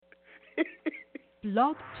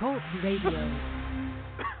Blog Talk Radio.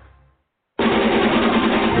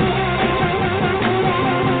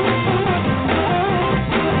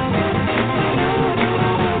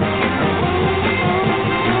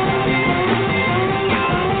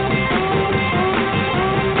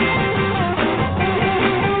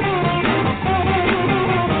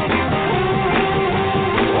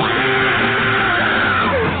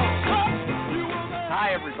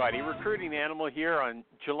 Recruiting Animal here on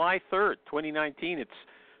July 3rd, 2019. It's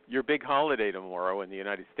your big holiday tomorrow in the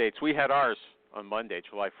United States. We had ours on Monday.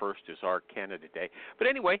 July 1st is our Canada Day. But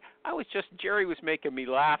anyway, Jerry was making me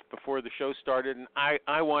laugh before the show started, and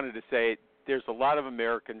I wanted to say there's a lot of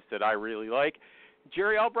Americans that I really like.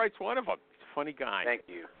 Jerry Albright's one of them. He's a funny guy. Thank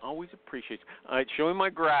you. Always appreciates. Showing my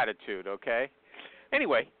gratitude, okay?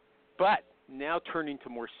 Anyway, but now turning to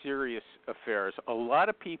more serious affairs. A lot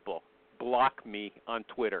of people block me on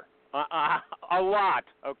Twitter. A lot,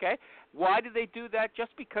 okay? Why do they do that?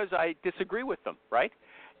 Just because I disagree with them, right?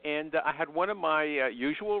 And I had one of my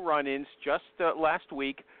usual run-ins just last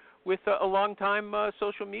week with a longtime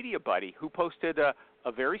social media buddy who posted a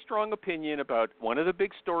very strong opinion about one of the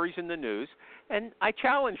big stories in the news, and I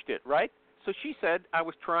challenged it, right? So she said I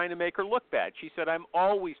was trying to make her look bad. She said I'm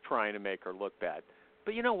always trying to make her look bad.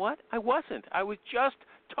 But you know what? I wasn't. I was just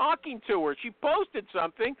talking to her. She posted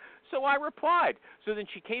something, so I replied. So then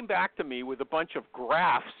she came back to me with a bunch of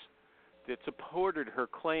graphs that supported her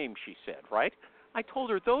claim, she said, right? I told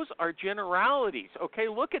her those are generalities, okay?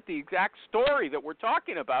 Look at the exact story that we're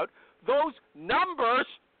talking about. Those numbers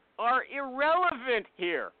are irrelevant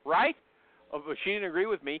here, right? She didn't agree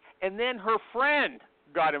with me. And then her friend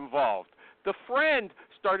got involved. The friend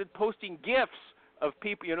started posting GIFs of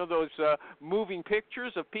people, you know, those moving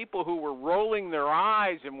pictures of people who were rolling their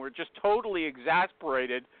eyes and were just totally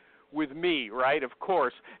exasperated with me, right, of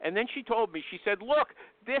course. And then she told me, she said, look,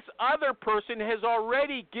 this other person has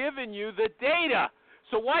already given you the data,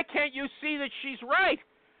 so why can't you see that she's right?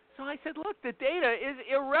 So I said, look, the data is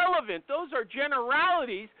irrelevant. Those are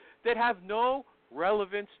generalities that have no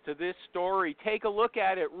relevance to this story. Take a look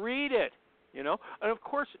at it. Read it, you know. And, of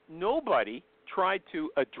course, nobody tried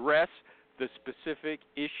to address the specific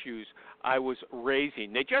issues I was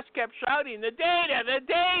raising. They just kept shouting, the data,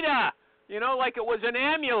 you know, like it was an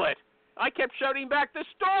amulet. I kept shouting back, the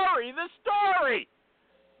story.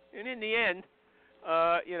 And in the end,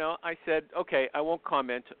 you know, I said, okay, I won't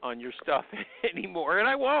comment on your stuff anymore, and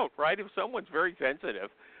I won't, right? If someone's very sensitive,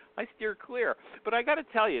 I steer clear. But I got to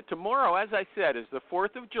tell you, tomorrow, as I said, is the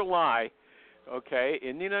 4th of July, okay,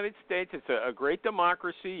 in the United States. It's a great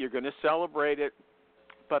democracy. You're going to celebrate it.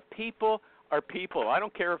 But people are people. I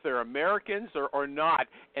don't care if they're Americans or not.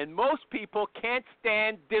 And most people can't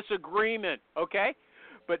stand disagreement, okay?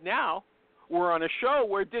 But now we're on a show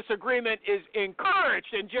where disagreement is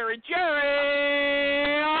encouraged. And Jerry,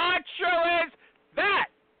 what show is that?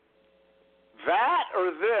 That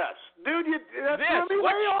or this? Dude, that threw me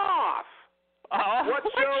way off. What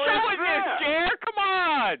show is this, Jerry? Come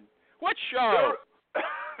on. What show? The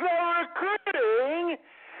Recruiting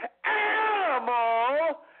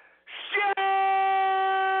Animal Show!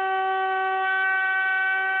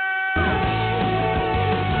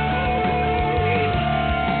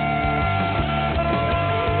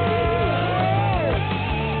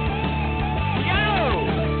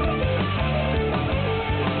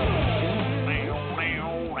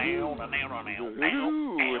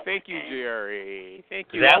 Thank you, Jerry. Thank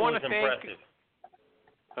you. That was impressive.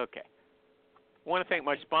 Okay. I want to thank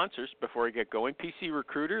my sponsors before I get going. PC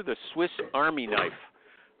Recruiter, the Swiss Army knife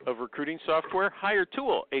of recruiting software. Hire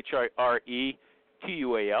Tool,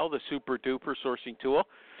 HIRETUAL, the super-duper sourcing tool.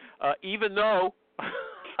 Even though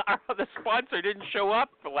the sponsor didn't show up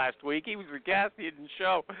for last week, he was a guest, he didn't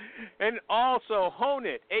show. And also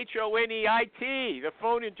Honeit, HONEIT, the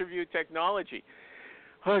phone interview technology.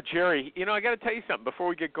 Oh, Jerry, you know, I got to tell you something before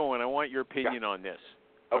we get going. I want your opinion on this.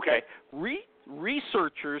 Okay.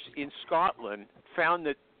 Researchers in Scotland found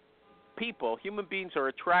that human beings are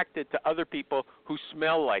attracted to other people who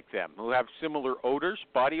smell like them, who have similar odors,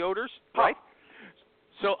 body odors, right?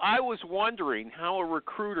 So I was wondering how a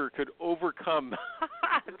recruiter could overcome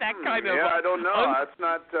that kind of I don't know. That's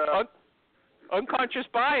not unconscious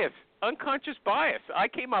bias. Unconscious bias. I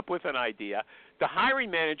came up with an idea. The hiring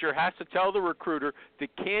manager has to tell the recruiter that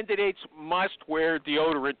candidates must wear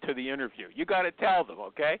deodorant to the interview. You got to tell them,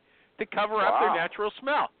 okay, to cover up their natural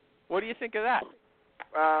smell. What do you think of that?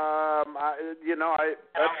 That's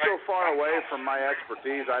so far away from my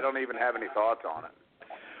expertise. I don't even have any thoughts on it.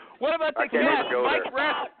 What about the guest, Mike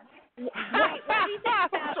Rasmussen?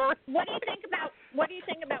 What do you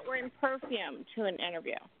think about wearing perfume to an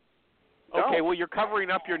interview? Okay, well, you're covering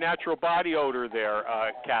up your natural body odor there,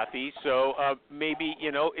 Kathy. So maybe,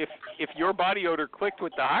 if your body odor clicked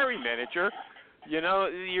with the hiring manager,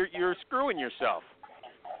 you're screwing yourself.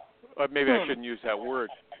 Maybe I shouldn't use that word.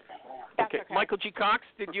 Okay. Michael G. Cox,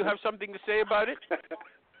 did you have something to say about it?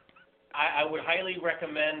 I would highly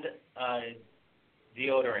recommend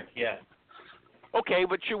deodorant, yes. Okay,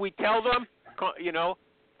 but should we tell them,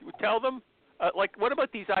 what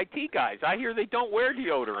about these IT guys? I hear they don't wear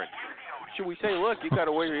deodorant. Should we say, look, you got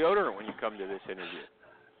to wear deodorant when you come to this interview?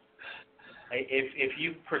 If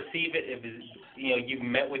you perceive it, if you've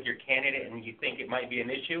met with your candidate and you think it might be an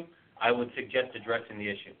issue, I would suggest addressing the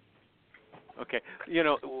issue. Okay.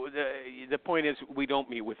 The point is we don't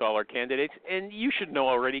meet with all our candidates, and you should know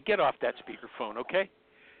already. Get off that speakerphone, okay?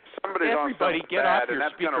 Everybody on get bad, off your and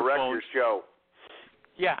that's going to wreck your show.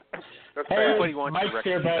 Yeah. Hey, Mike's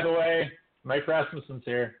here, by the way. Mike Rasmussen's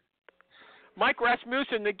here. Mike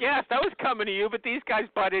Rasmussen, the guest. I was coming to you, but these guys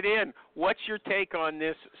butted in. What's your take on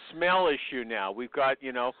this smell issue now? We've got,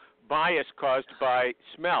 bias caused by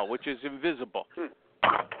smell, which is invisible.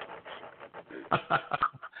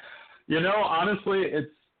 Honestly,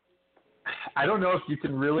 I don't know if you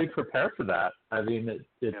can really prepare for that. I mean, it's.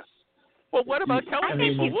 Yeah. Well, what about telling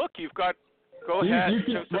people, look, you've got. Go ahead.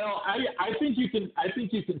 I think you can. I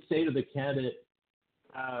think you can say to the candidate,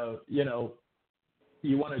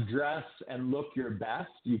 you want to dress and look your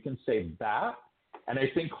best. You can say that, and I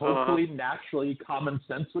think hopefully naturally common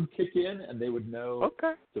sense would kick in, and they would know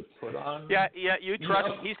to put on. Yeah. You trust.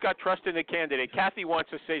 He's got trust in the candidate. Kathy wants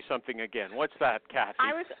to say something again. What's that, Kathy?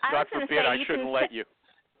 God forbid I shouldn't let you.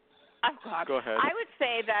 Oh, God. Go ahead. I would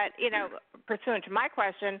say that, pursuant to my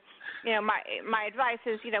question, my advice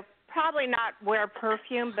is, probably not wear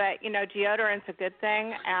perfume, but, deodorant's a good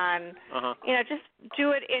thing. And, just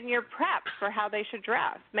do it in your prep for how they should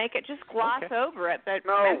dress. Make it just gloss over it. But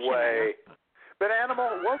no way. But,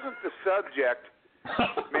 Animal, wasn't the subject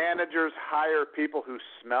managers hire people who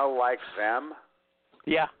smell like them?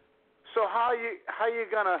 Yeah. So how you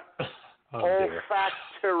going to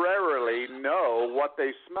olfactorily know what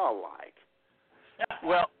they smell like?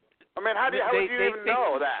 Well, I mean, how would you even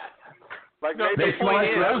know that? Like maybe they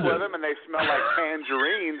smell with them and they smell like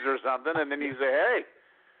tangerines or something, and then you say, "Hey,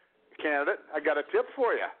 candidate, I got a tip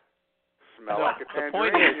for you. Smell like a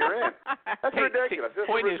tangerine, and you're in." That's ridiculous. This is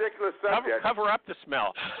a ridiculous subject. Cover up the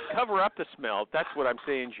smell. Cover up the smell. That's what I'm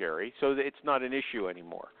saying, Jerry. So that it's not an issue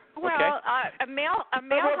anymore. Well, okay? A male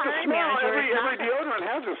hiring manager. Every deodorant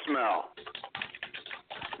has a smell.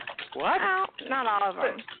 What? Well, not all of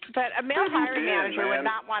them. But a male hiring manager would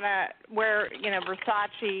not want to wear,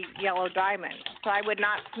 Versace yellow diamond. So I would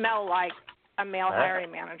not smell like a male hiring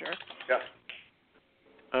manager. Yeah.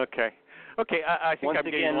 Okay. I think Once I'm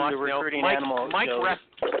again, getting lost the recruiting now. animal shows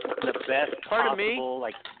the best Pardon possible. me?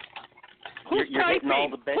 Like, Who's you're typing? getting all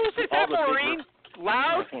the best. Who's this? All the Maureen?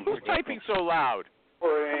 Loud? Who's typing so loud?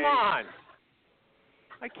 Come on.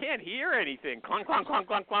 I can't hear anything. Clunk, clunk, clunk,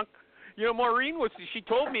 clunk, clunk. Maureen she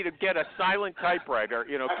told me to get a silent typewriter,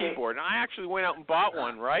 keyboard. And I actually went out and bought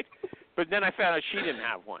one, right? But then I found out she didn't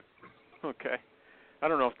have one. Okay. I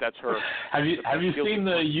don't know if that's her. Have you seen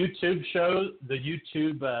the YouTube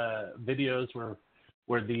videos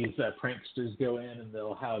where these pranksters go in and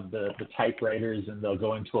they'll have the typewriters and they'll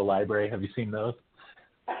go into a library? Have you seen those?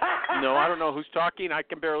 No, I don't know who's talking. I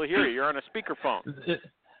can barely hear you. You're on a speakerphone. It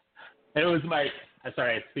was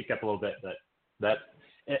sorry, I speak up a little bit, but that.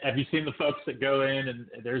 Have you seen the folks that go in and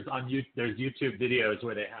there's YouTube videos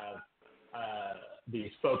where they have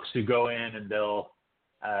these folks who go in and they'll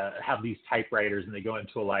have these typewriters and they go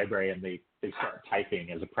into a library and they start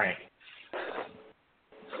typing as a prank.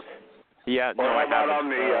 Yeah. Well, how about on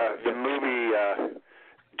the movie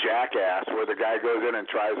Jackass, where the guy goes in and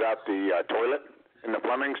tries out the toilet in the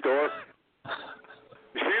plumbing store?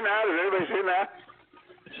 You seen that? Has anybody seen that?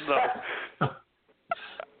 No.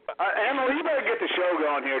 Emma, you better get the show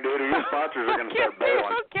going here, dude, or your sponsors are going to start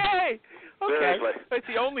bailing. Okay. Seriously. It's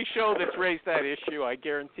the only show that's raised that issue, I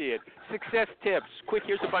guarantee it. Success tips. Quick,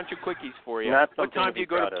 here's a bunch of quickies for you. What time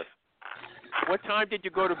did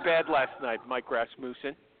you go to bed last night, Mike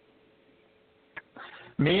Rasmussen?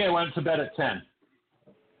 Me, I went to bed at 10.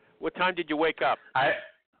 What time did you wake up?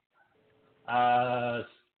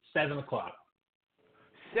 7 o'clock.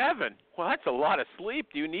 7? Well, that's a lot of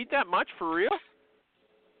sleep. Do you need that much for real?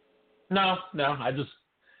 No. I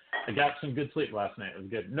got some good sleep last night. It was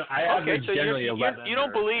good. No, I average generally 11. You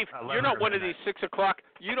don't believe you're not one of these 6 o'clock.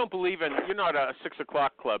 You don't believe in. You're not a 6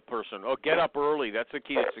 o'clock club person. Oh, get up early. That's the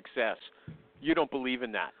key to success. You don't believe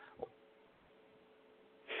in that.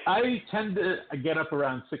 I tend to get up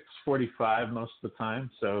around 6:45 most of the time.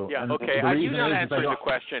 So yeah, and okay. You're not answering the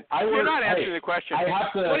question. You're not answering the question.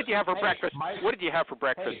 What did you have for breakfast? What did you have for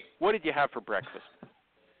breakfast? What did you have for breakfast?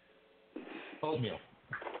 Oatmeal.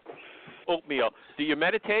 Oatmeal. Do you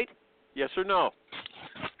meditate? Yes or no?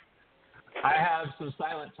 I have some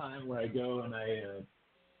silent time where I go and I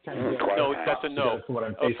kind of no, that's a no.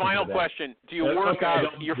 Final today. question. Do you work out?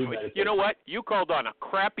 You know what? You called on a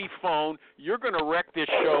crappy phone. You're going to wreck this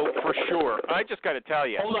show for sure. I just got to tell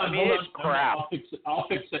you. Hold on, it's crap. I'll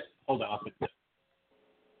fix it. Hold on, I'll fix it.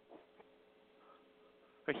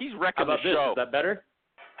 He's wrecking How about the show. Is that better?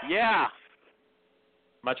 Yeah.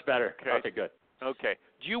 Much better. Okay, good. Okay.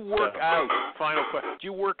 Do you work out? Final question. Do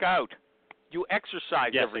you work out? Do you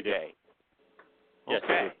exercise every day? Yes,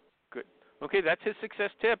 okay. Good. Okay, that's his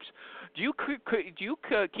success tips. Do you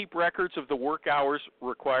keep records of the work hours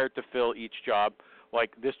required to fill each job?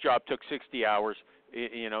 Like this job took 60 hours.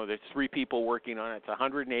 You know, there's 3 people working on it. It's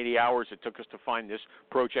 180 hours it took us to find this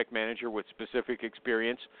project manager with specific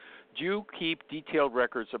experience. Do you keep detailed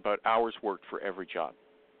records about hours worked for every job?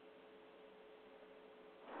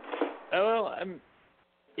 Well,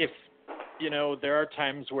 if there are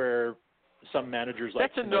times where some managers like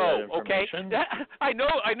that's to a know no. that information. Okay, I know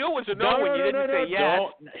it was a no when you didn't say yes.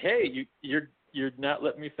 Hey, you're not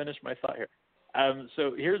letting me finish my thought here.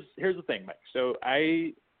 So here's the thing, Mike. So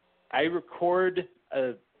I record.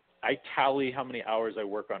 I tally how many hours I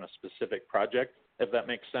work on a specific project, if that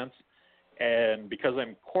makes sense. And because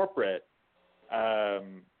I'm corporate, I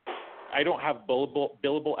don't have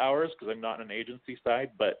billable hours because I'm not an agency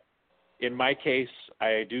side, but in my case,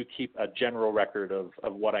 I do keep a general record of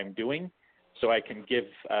what I'm doing, so I can give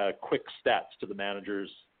quick stats to the managers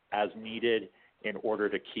as needed in order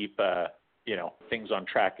to keep things on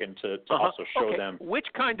track and to also show them which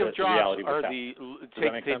kind of jobs are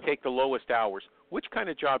take the lowest hours. Which kind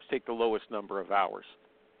of jobs take the lowest number of hours?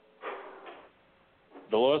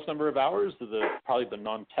 The lowest number of hours are probably the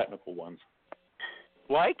non-technical ones.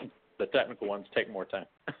 Like? The technical ones take more time.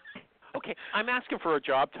 Okay, I'm asking for a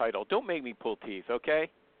job title. Don't make me pull teeth,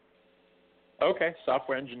 okay? Okay,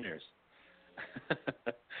 software engineers.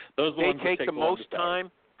 Those they take the most time.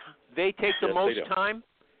 Hours. They take the most time.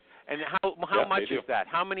 And how much is that?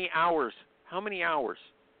 How many hours? How many hours?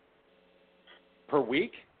 Per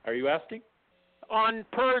week? Are you asking? On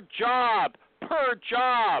per job. Per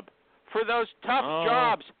job. For those tough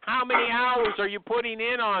jobs, how many hours are you putting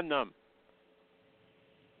in on them?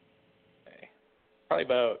 Probably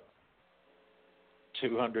about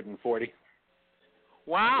 240.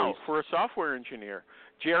 Wow, for a software engineer.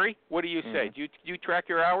 Jerry, what do you say? Do you track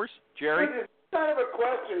your hours, Jerry? This kind of a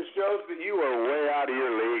question shows that you are way out of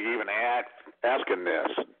your league even asking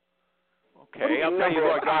this. Okay, I'll tell you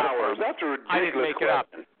where I got it from. That's a ridiculous I didn't make question. it up.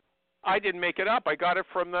 I didn't make it up. I got it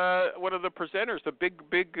from one of the presenters, the big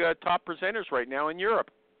top presenters right now in Europe.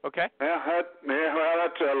 Okay. Yeah,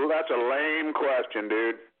 that's a lame question,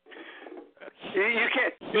 dude. You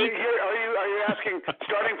can't. Are you asking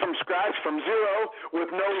starting from scratch, from zero, with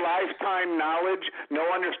no lifetime knowledge, no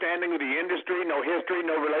understanding of the industry, no history,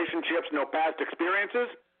 no relationships, no past experiences?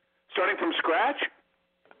 Starting from scratch?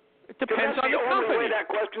 It depends on the company. That's the only way that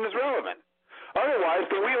question is relevant. Otherwise,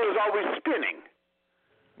 the wheel is always spinning.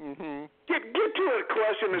 Mm-hmm. Get to a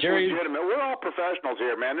question that's legitimate. We're all professionals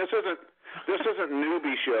here, man. This isn't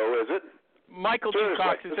newbie show, is it? Michael G.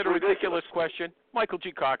 Cox, is that a ridiculous question? Michael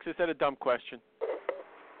G. Cox, is that a dumb question?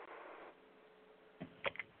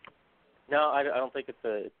 No, I don't think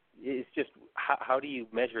it's just how do you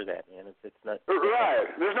measure that, man? It's not. Right.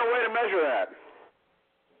 There's no way to measure that.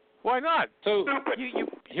 Why not? So you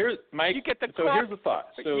here's Mike. You get the so clock. Here's the thought.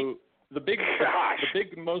 So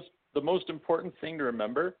the most important thing to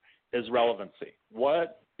remember is relevancy.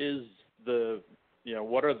 What is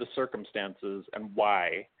what are the circumstances and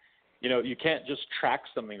why? You can't just track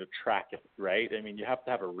something to track it, right? I mean, you have to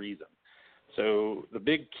have a reason. So the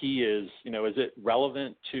big key is, is it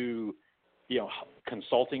relevant to,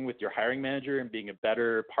 consulting with your hiring manager and being a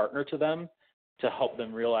better partner to them to help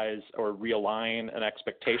them realize or realign an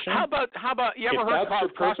expectation? How about you ever heard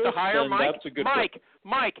cost of hire, Mike? That's a good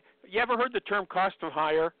Mike, you ever heard the term cost of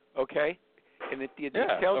hire? Okay, and it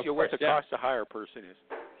tells you what the cost of hire person is.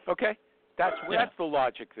 Okay, that's the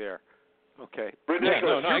logic there. Okay.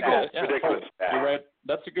 Ridiculous. Ridiculous. You're right.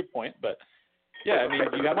 That's a good point, but I mean,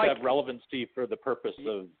 you have to have relevancy for the purpose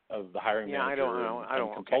of the hiring manager. I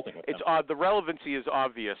don't. Consulting with them. It's the relevancy is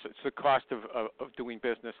obvious. It's the cost of doing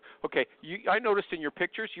business. Okay. I noticed in your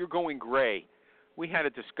pictures you're going gray. We had a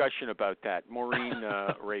discussion about that. Maureen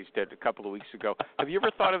raised it a couple of weeks ago. Have you ever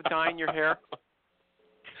thought of dyeing your hair?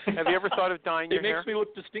 Have you ever thought of dyeing your hair? It makes me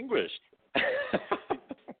look distinguished.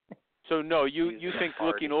 So no, you think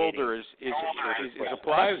looking older is a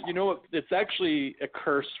plus? You know what? It's actually a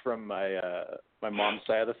curse from my mom's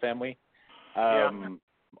side of the family.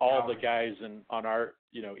 All the guys on our,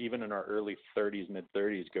 even in our early 30s, mid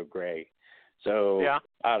 30s, go gray. So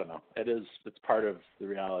I don't know. It's part of the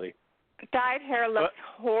reality. Dyed hair looks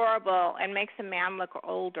horrible and makes a man look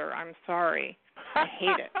older. I'm sorry. I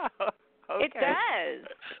hate it. Okay. It does.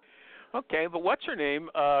 Okay, but what's her name?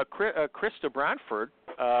 Krista Bradford.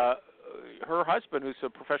 Her husband, who's a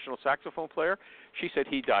professional saxophone player, she said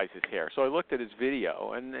he dyes his hair. So I looked at his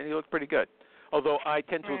video, and he looked pretty good. Although I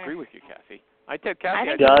tend to agree with you, Kathy. It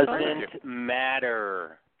doesn't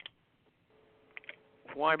matter.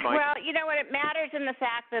 Why, Mike? Well, you know what? It matters in the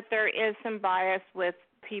fact that there is some bias with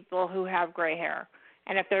people who have gray hair,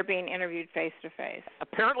 and if they're being interviewed face to face.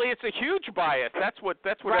 Apparently, it's a huge bias. That's what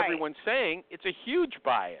right. everyone's saying. It's a huge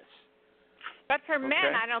bias. But for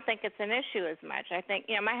men, I don't think it's an issue as much. I think,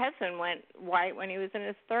 my husband went white when he was in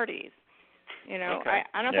his 30s.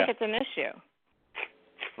 I don't think it's an issue.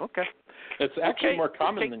 Okay. It's actually more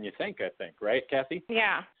common than you think, I think, right, Kathy?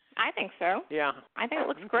 Yeah, I think so. Yeah. I think it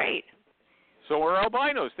looks great. So are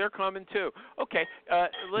albinos. They're common, too. Okay.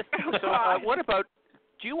 What about,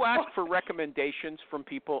 do you ask for recommendations from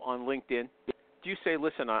people on LinkedIn? Do you say,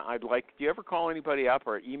 listen, do you ever call anybody up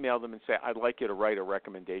or email them and say, I'd like you to write a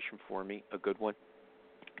recommendation for me, a good one?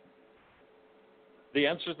 The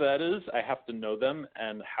answer to that is I have to know them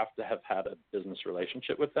and have to have had a business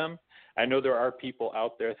relationship with them. I know there are people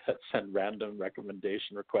out there that send random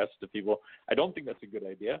recommendation requests to people. I don't think that's a good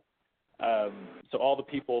idea. So all the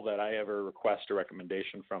people that I ever request a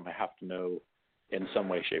recommendation from, I have to know in some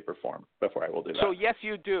way, shape, or form before I will do that. So yes,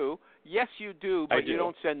 you do. Yes, you do, but you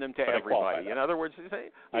don't send them to everybody. In other words,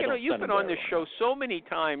 you've been on this show so many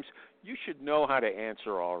times, you should know how to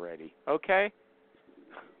answer already. Okay?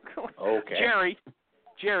 Okay.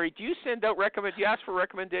 Jerry, do you send out do you ask for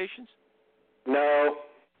recommendations? No.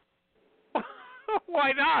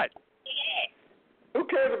 Why not? Who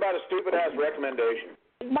cares about a stupid-ass recommendation?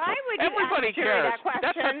 Why would you Everybody ask Jerry cares. that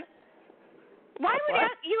question? Why would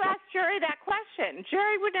you ask Jerry that question?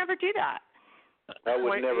 Jerry would never do that. I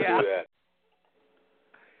would never do that.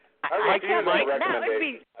 I refuse all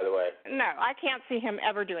recommendations, by the way. No, I can't see him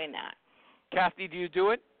ever doing that. Kathy, do you do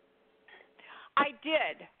it? I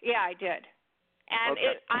did. Yeah, I did. And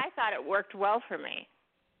I thought it worked well for me.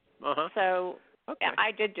 Uh-huh. So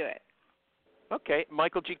I did do it. Okay.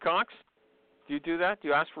 Michael G. Cox, do you do that? Do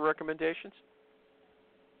you ask for recommendations?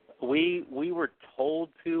 We were told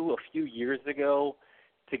to a few years ago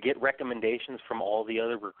to get recommendations from all the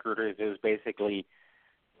other recruiters. It was basically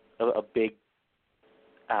a big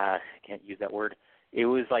I can't use that word. It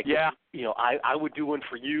was like I would do one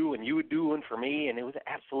for you and you would do one for me, and it was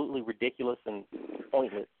absolutely ridiculous and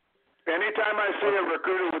pointless. Anytime I see a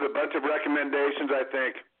recruiter with a bunch of recommendations, I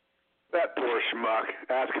think, that poor schmuck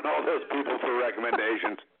asking all those people for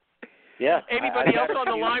recommendations. Yeah. Anybody else on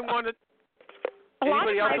the line wanted?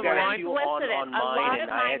 Anybody else on the line? On mine,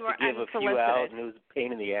 and I had to give a few out, and it was a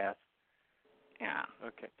pain in the ass. Yeah.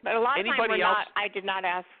 Okay. But a lot of Anybody mine else? I did not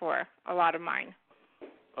ask for a lot of mine.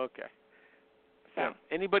 Okay. So. Yeah.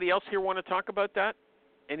 Anybody else here want to talk about that?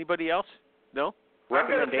 Anybody else? No? I'm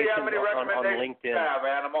going to see how many recommendations on LinkedIn. you have,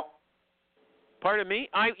 Animal. Pardon me?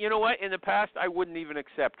 You know what? In the past, I wouldn't even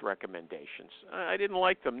accept recommendations. I didn't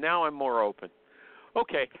like them. Now I'm more open.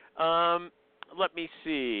 Okay. Let me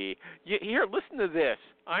see. Here, listen to this.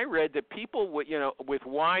 I read that people with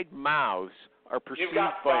wide mouths are perceived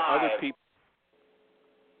by other people.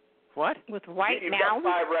 What? With white You've mouths?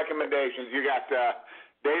 got 5 recommendations. You got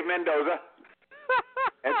Dave Mendoza.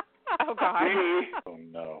 And oh, God. me. Oh,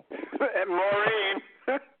 no. And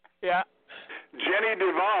Maureen. Yeah. Jenny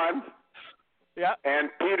Devon. Yeah. And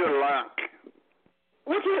Peter Lunk.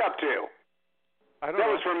 What's he up to? I don't that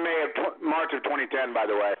know. was from March of 2010, by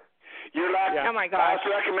the way. Your last, Oh my gosh. last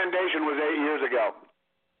recommendation was 8 years ago.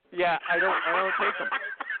 Yeah, I don't take them.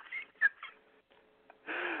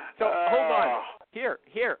 So hold on.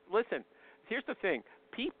 Here, listen. Here's the thing.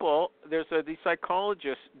 These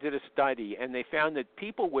psychologists did a study, and they found that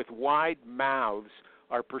people with wide mouths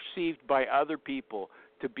are perceived by other people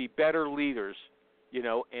to be better leaders,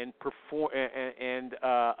 and perform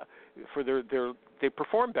they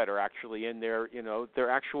perform better actually in their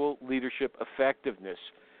actual leadership effectiveness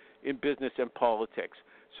in business and politics.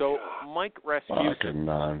 So Mike Rasmussen. Fucking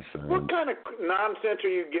nonsense. What kind of nonsense are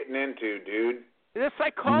you getting into, dude? The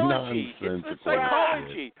psychology. Nonsense. It's the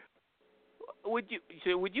psychology. Would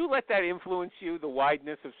you let that influence you, the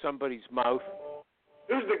wideness of somebody's mouth?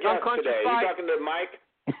 Who's the guest today? You talking to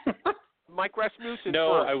Mike? Mike Rasmussen.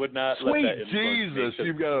 No, first. I would not Sweet let that influence Jesus, me.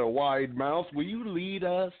 you've got a wide mouth. Will you lead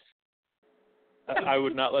us? I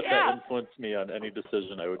would not let that influence me on any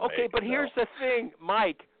decision I would make. Okay, but here's the thing,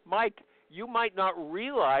 Mike, you might not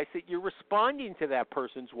realize that you're responding to that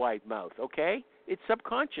person's wide mouth, okay? It's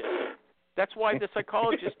subconscious. That's why the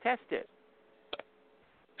psychologists test it.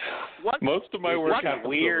 Most of my work happens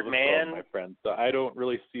weird, over the man. phone, my friend, so I don't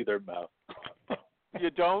really see their mouth. You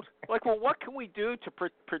don't? Like, well, what can we do to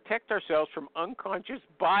protect ourselves from unconscious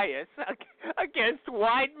bias against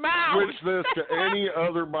wide mouths? Switch this to any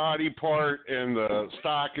other body part, and the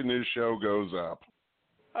stock in this show goes up.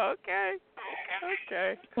 Okay.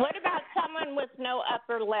 What about someone with no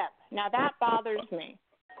upper lip? Now that bothers me.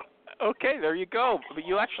 Okay, there you go. But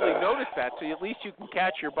you actually notice that, so at least you can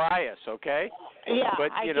catch your bias, okay? Yeah,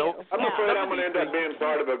 but, I you know, do. I'm afraid I'm going to end up being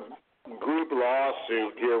part of a group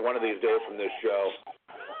lawsuit here one of these days from this show.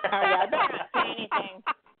 Oh, yeah, I better not say anything.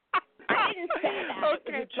 I didn't say that.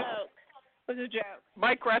 Okay. It was a joke.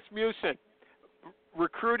 Mike Rasmussen,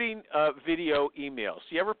 recruiting video emails.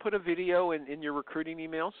 You ever put a video in your recruiting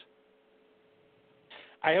emails?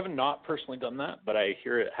 I have not personally done that, but I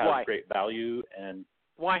hear it has great value. And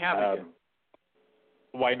why haven't you?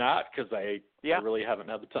 Why not? Because I really haven't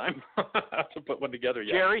had the time to put one together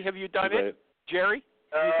yet. Jerry, have you done it? Jerry,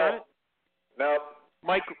 have you done it? No.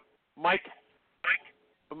 Michael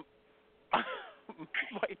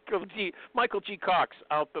G. Cox.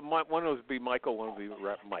 One of those be Michael, one of those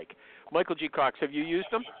be Mike. Michael G. Cox, have you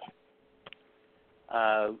used them?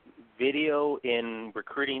 Video in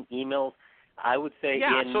recruiting emails, I would say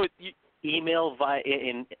email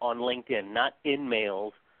on LinkedIn, not in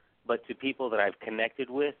mails, but to people that I've connected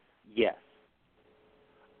with, yes.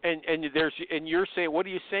 And you're saying, what are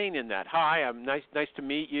you saying in that? Hi, I'm nice to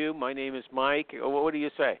meet you. My name is Mike. What do you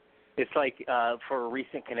say? It's like for a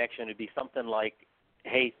recent connection, it'd be something like,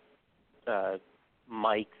 hey,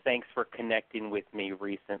 Mike, thanks for connecting with me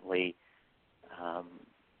recently.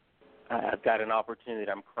 I've got an opportunity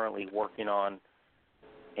that I'm currently working on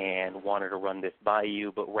and wanted to run this by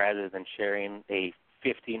you, but rather than sharing a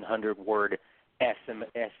 1,500-word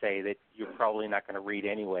essay that you're probably not going to read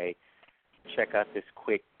anyway, check out this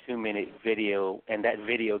quick 2-minute video, and that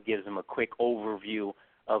video gives them a quick overview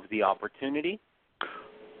of the opportunity,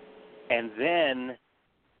 and then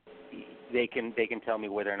they can tell me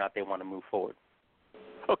whether or not they want to move forward.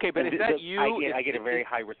 Okay, but is that you? I get a very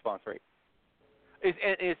high response rate.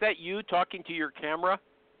 Is that you talking to your camera?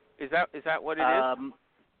 Is that what it is?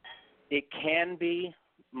 It can be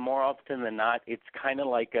more often than not. It's kind of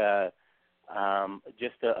like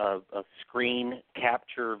just a screen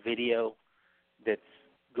capture video that's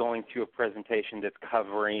going through a presentation that's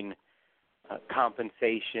covering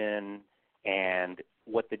compensation and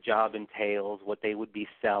what the job entails, what they would be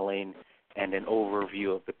selling, and an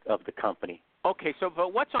overview of the company. Okay,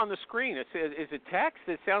 but what's on the screen? Is it text?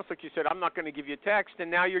 It sounds like you said, I'm not going to give you text,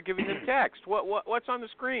 and now you're giving them text. What's on the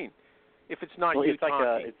screen? If it's not you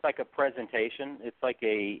talking. It's like a presentation. It's like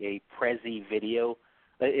a Prezi video.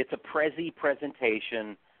 It's a Prezi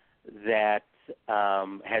presentation that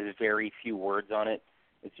has very few words on it.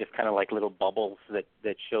 It's just kind of like little bubbles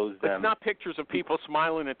that shows them. It's not pictures of people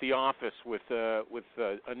smiling at the office with a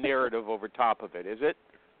narrative over top of it, is it?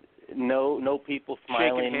 No people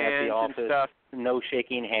smiling shaking hands at the office. And stuff. No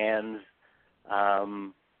shaking hands.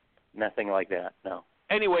 Nothing like that. No.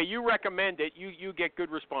 Anyway, you recommend it. You get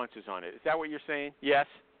good responses on it. Is that what you're saying? Yes.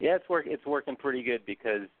 Yeah, it's working pretty good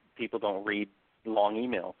because people don't read long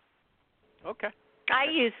emails. Okay.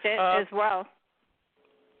 I used it as well.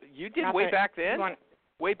 You did back then?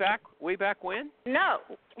 Way back when? No,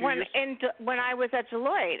 when I was at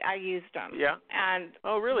Deloitte, I used them. Yeah. And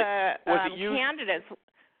really? Was it you?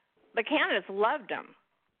 The candidates loved them.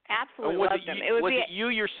 Absolutely loved them. Was it you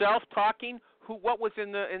yourself talking? What was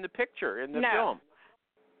in the picture in the film?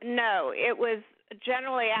 No, it was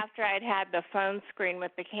generally after I'd had the phone screen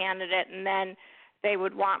with the candidate, and then they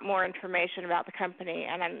would want more information about the company.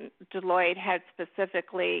 And then Deloitte had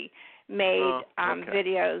specifically made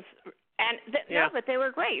videos. And no, but they were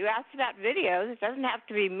great. You asked about videos. It doesn't have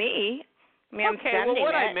to be me. I mean,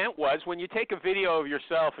 I meant was when you take a video of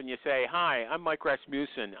yourself and you say, "Hi, I'm Mike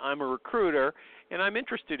Rasmussen. I'm a recruiter, and I'm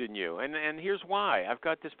interested in you. And here's why. I've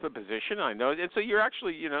got this position. I know." And so you're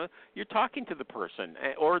actually, you're talking to the person,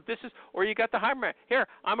 or you got the hiring manager. Here,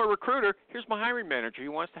 I'm a recruiter. Here's my hiring manager. He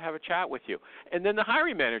wants to have a chat with you. And then the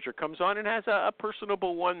hiring manager comes on and has a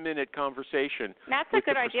personable 1-minute conversation. That's a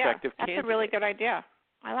good idea. That's a really good idea.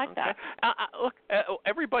 I like that. Look,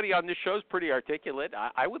 everybody on this show is pretty articulate.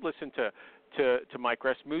 I would listen to Mike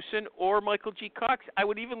Rasmussen or Michael G. Cox. I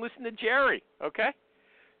would even listen to Jerry. Okay.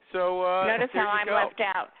 So notice how I'm left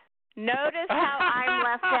out. Notice how I'm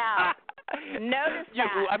left out. Notice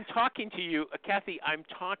that. I'm talking to you, Kathy. I'm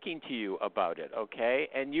talking to you about it, okay?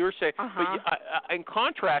 And you're saying, but in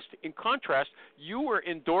contrast, you were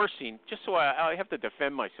endorsing. Just so I have to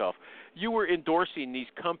defend myself. You were endorsing these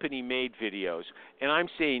company-made videos, and I'm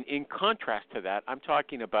saying, in contrast to that, I'm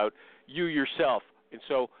talking about you yourself. And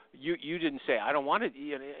so you didn't say, I don't want it.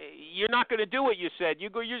 You're not going to do what you said. You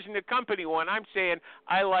go using the company one. I'm saying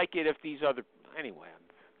I like it if these other. Anyway.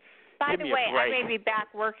 By the way, I may be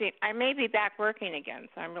back working. Again,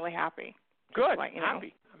 so I'm really happy. Good.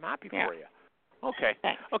 Happy. I'm happy for you. Okay.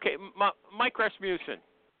 Thanks. Okay. Mike Rasmussen.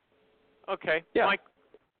 Okay. Yeah. Mike.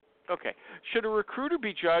 Okay. Should a recruiter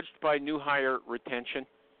be judged by new hire retention?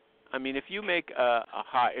 I mean, if you make a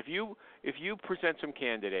high, if you present some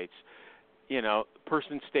candidates,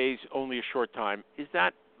 person stays only a short time, is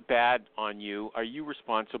that bad on you? Are you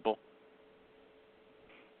responsible?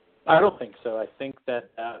 I don't think so. I think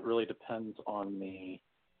that really depends on the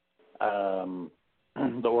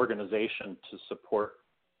organization to support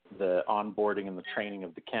the onboarding and the training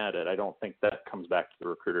of the candidate. I don't think that comes back to the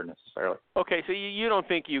recruiter necessarily. Okay, so you don't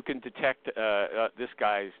think you can detect this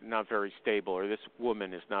guy's not very stable or this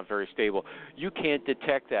woman is not very stable. You can't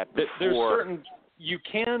detect that before. There's certain you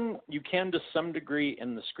can to some degree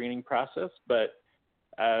in the screening process, but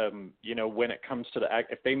when it comes to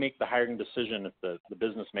if they make the hiring decision, if the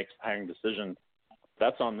business makes the hiring decision,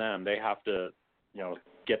 that's on them. They have to,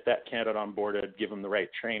 get that candidate onboarded, give them the right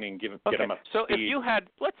training, get them up to speed. So if you had,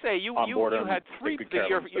 let's say you had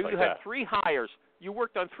three hires, you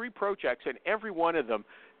worked on 3 projects, and every one of them,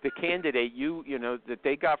 the candidate that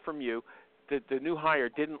they got from you, the new hire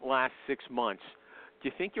didn't last 6 months. Do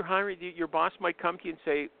you think your boss might come to you and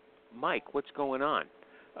say, Mike, what's going on?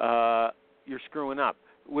 You're screwing up.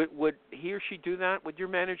 Would he or she do that? Would your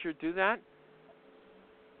manager do that?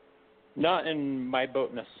 Not in my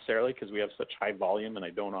boat necessarily, because we have such high volume, and I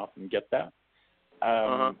don't often get that.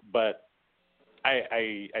 But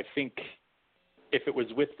I think if it was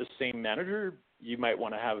with the same manager, you might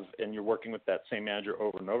want to have, and you're working with that same manager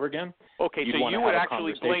over and over again. Okay, so you would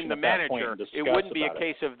actually blame the manager. It wouldn't be a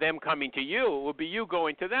case of them coming to you. It would be you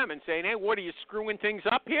going to them and saying, hey, what are you screwing things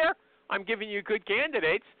up here? I'm giving you good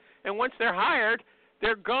candidates. And once they're hired,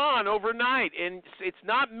 they're gone overnight. And it's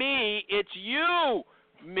not me, it's you,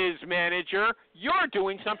 Ms. Manager. You're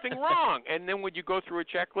doing something wrong. And then would you go through a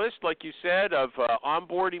checklist, like you said, of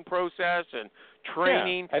onboarding process and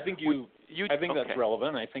training? Yeah, I think that's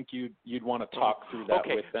relevant. I think you'd want to talk through that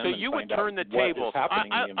with them. So you would turn the tables.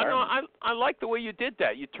 I like the way you did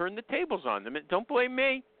that. You turned the tables on them. Don't blame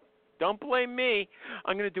me. Don't blame me.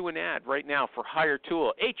 I'm going to do an ad right now for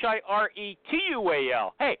HireTool,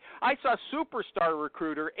 HireTual. Hey, I saw superstar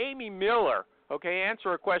recruiter Amy Miller,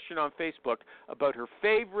 answer a question on Facebook about her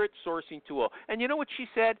favorite sourcing tool. And you know what she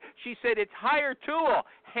said? She said it's HireTool,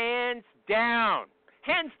 hands down.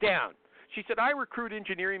 Hands down. She said, I recruit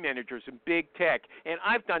engineering managers in big tech, and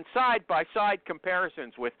I've done side-by-side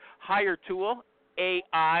comparisons with HireTool,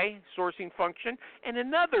 AI sourcing function, and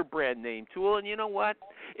another brand name tool, and you know what?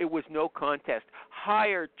 It was no contest.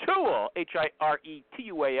 HireTool,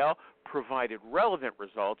 HireTual, provided relevant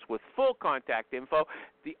results with full contact info.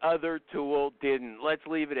 The other tool didn't. Let's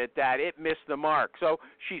leave it at that. It missed the mark. So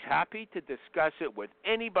she's happy to discuss it with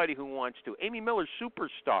anybody who wants to. Amy Miller,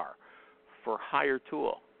 superstar for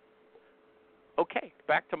HireTool. Okay,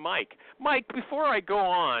 back to Mike. Mike, before I go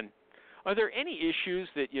on, are there any issues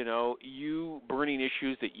that, burning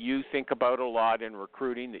issues that you think about a lot in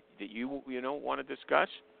recruiting that you want to discuss?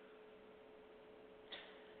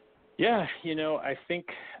 Yeah, I think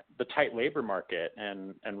the tight labor market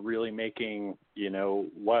and really making,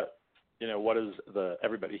 what does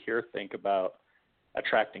everybody here think about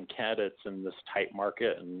attracting candidates in this tight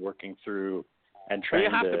market and working through and trying you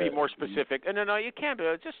have to be more specific. No, you can't.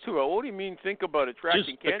 Just what do you mean think about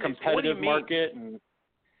attracting candidates? Just the competitive market and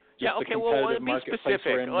be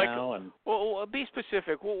specific. Be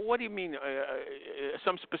specific. Well, what do you mean?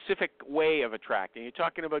 Some specific way of attracting? Are you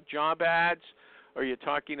talking about job ads? Or are you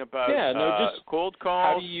talking about just cold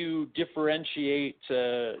calls? How do you differentiate?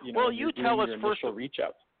 You tell us first. Reach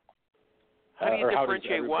out. How do you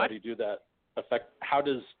differentiate what? How does everybody do that?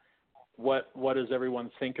 What does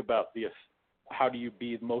everyone think about how do you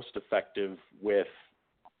be most effective with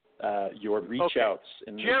your reach outs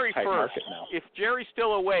in this tight market now? If Jerry's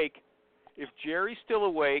still awake,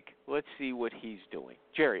 let's see what he's doing.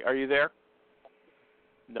 Jerry, are you there?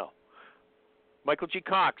 No. Michael G.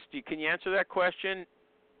 Cox, can you answer that question?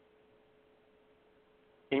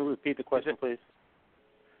 Can you repeat the question, please?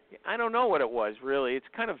 I don't know what it was, really. It's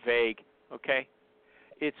kind of vague, okay?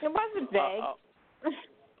 It wasn't vague.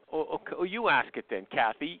 You ask it then,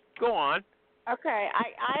 Kathy. Go on. Okay,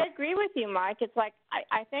 I agree with you, Mike. It's like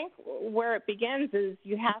I think where it begins is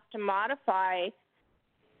you have to modify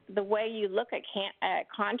the way you look at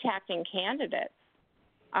contacting candidates,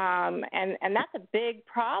 and that's a big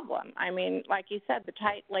problem. I mean, like you said, the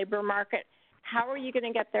tight labor market. How are you going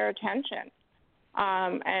to get their attention?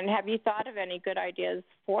 And have you thought of any good ideas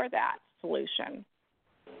for that solution?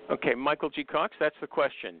 Okay, Michael G. Cox, that's the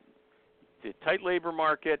question. The tight labor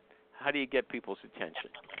market, how do you get people's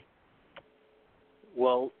attention?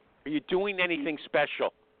 Well, are you doing anything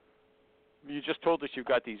special? You just told us you've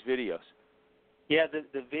got these videos. Yeah,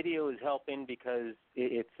 the video is helping because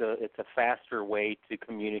it's a faster way to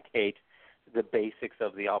communicate the basics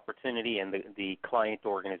of the opportunity and the client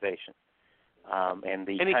organization, and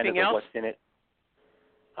the anything kind of else? What's in it.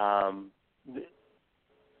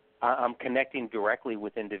 I'm connecting directly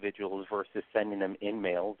with individuals versus sending them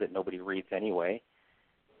in-mails that nobody reads anyway.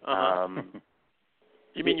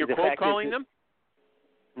 You mean you're cold calling them?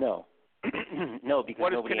 No. No, because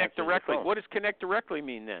what does nobody connect answers directly? the phone. What does connect directly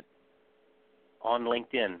mean then? On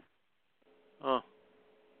LinkedIn. Oh.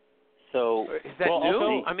 So is that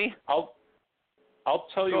new? I mean, I'll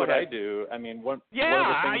tell you what ahead. I do. I mean, one of the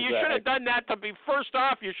things you should have done that first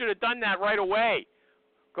off. You should have done that right away.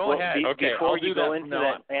 Go ahead. Okay, before I'll you do go that into from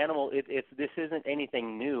now that animal, this isn't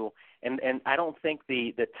anything new, and I don't think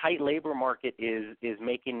the tight labor market is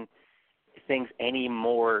making things any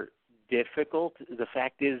more difficult. The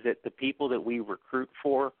fact is that the people that we recruit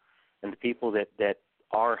for and the people that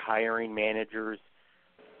are hiring managers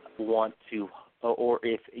want to, or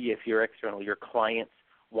if you're external, your clients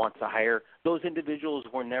want to hire, those individuals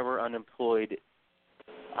were never unemployed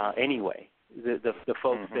anyway. The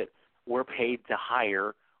folks that we're paid to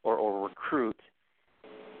hire or recruit,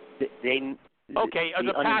 they okay, as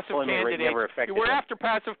a passive candidate, we're after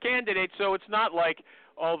passive candidates, so it's not like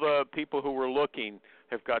all the people who were looking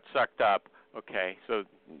have got sucked up. Okay, so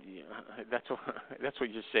yeah, that's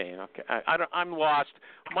what you're saying. Okay, I'm lost.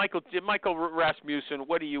 Michael Rasmussen,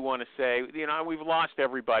 what do you want to say? You know, we've lost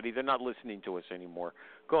everybody. They're not listening to us anymore.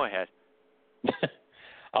 Go ahead.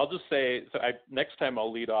 I'll just say, next time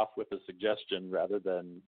I'll lead off with a suggestion rather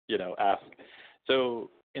than, ask. So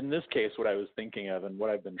in this case, what I was thinking of and what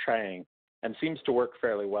I've been trying and seems to work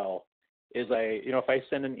fairly well is if I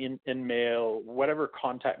send an in-mail, whatever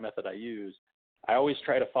contact method I use, I always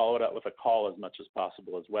try to follow it up with a call as much as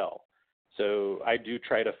possible as well. So I do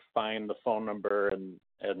try to find the phone number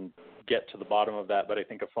and get to the bottom of that, but I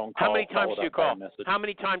think a phone call. How many times do you call? How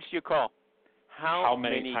many times do you call? How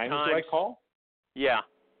many times do I call? Yeah.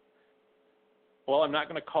 Well, I'm not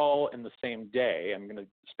going to call in the same day. I'm going to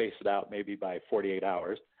space it out maybe by 48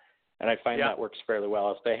 hours. And I find that works fairly well.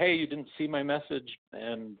 I'll say, hey, you didn't see my message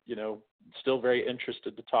and, still very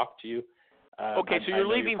interested to talk to you. Okay, so you're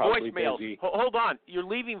leaving voicemails. Hold on. You're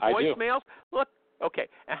leaving voicemails? Look, okay.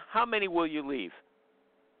 How many will you leave?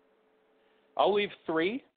 I'll leave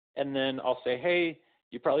 3, and then I'll say, hey,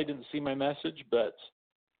 you probably didn't see my message, but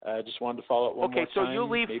I just wanted to follow up one more time. Okay, so you'll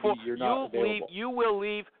leave Maybe 4. You're not available. You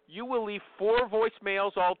will leave 4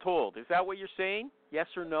 voicemails all told. Is that what you're saying? Yes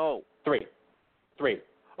or no? 3.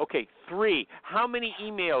 Okay, 3. How many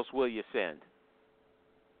emails will you send?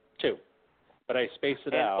 2. But I space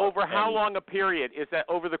it out. And over how long a period? Is that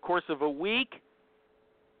over the course of a week?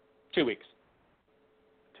 2 weeks.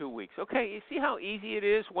 2 weeks. Okay, you see how easy it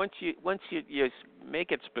is once you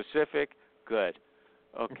make it specific? Good.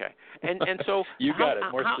 Okay. And so you got it,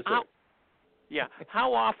 more specific.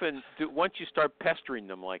 How often once you start pestering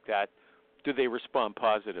them like that, do they respond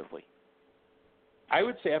positively? I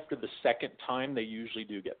would say after the second time they usually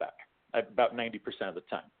do get back. About 90% of the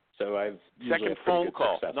time. So I've second phone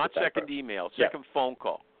call, not second email. Second phone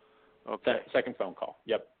call. Okay. Second phone call.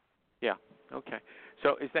 Yep. Yeah. Okay.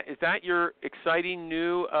 So is that your exciting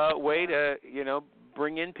new way to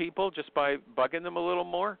bring in people just by bugging them a little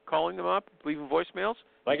more, calling them up, leaving voicemails?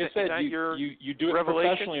 Like I said, you do it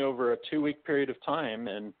professionally over a 2-week period of time,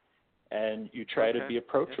 and you try to be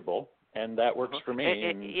approachable, and that works for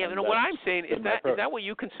me. And what I'm saying is that what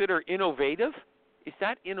you consider innovative? Is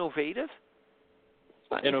that innovative?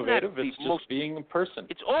 It's not innovative. It's just being a person.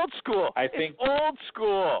 It's old school. It's old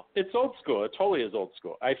school. It's old school. It totally is old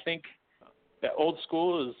school. I think that old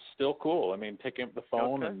school is still cool. I mean, picking up the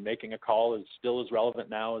phone and making a call is still as relevant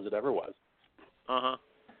now as it ever was.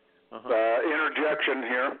 Interjection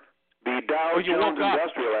here. The Dow Jones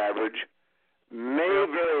Industrial Average may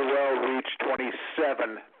very well reach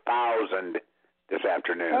 27,000 this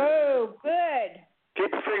afternoon. Oh, good.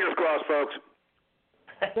 Keep your fingers crossed, folks.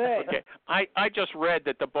 Good. Okay. I just read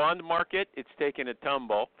that the bond market, it's taken a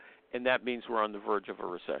tumble, and that means we're on the verge of a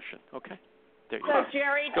recession. Okay. There you So go.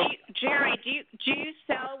 Jerry, do you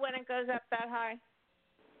sell when it goes up that high?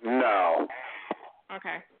 No.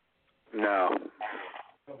 Okay. No.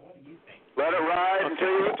 Let it ride until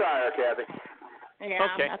you retire, Kathy. Yeah,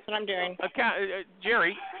 Okay. that's what I'm doing.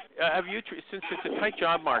 Jerry, have you, since it's a tight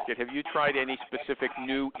job market, have you tried any specific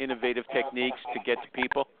new innovative techniques to get to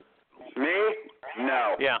people? Me?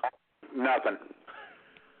 No. Yeah. Nothing.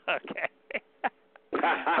 Okay.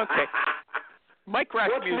 Okay. Mike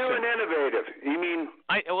Rasmussen. What's new and innovative? You mean?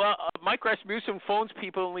 Mike Rasmussen phones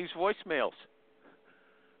people and leaves voicemails.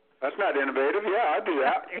 That's not innovative. Yeah, I'd do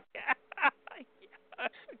that.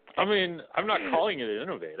 I mean, I'm not calling it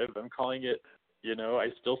innovative. I'm calling it,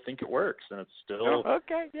 I still think it works, and it's still,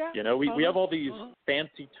 okay, yeah. We have all these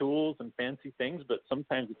fancy tools and fancy things, but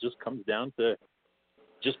sometimes it just comes down to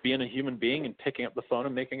just being a human being and picking up the phone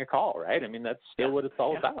and making a call, right? I mean, that's still what it's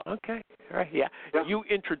all about. Okay, right, yeah. You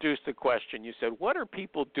introduced the question. You said, what are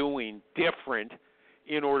people doing different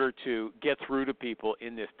in order to get through to people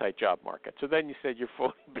in this tight job market? So then you said you're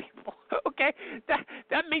phoning people. Okay,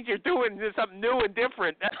 that means you're doing something new and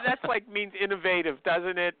different. That's like means innovative,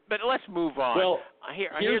 doesn't it? But let's move on. Well,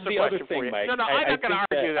 here's the question other thing, for you. Mike. No, I'm not going to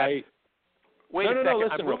argue that. Wait a second.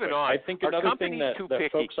 Listen I'm real moving quick. on. I think another thing that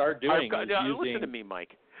folks are doing is using... Listen to me,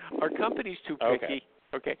 Mike. Our company's too picky.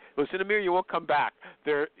 Okay. Listen to me, you won't come back.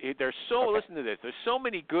 Listen to this. There's so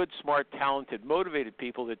many good, smart, talented, motivated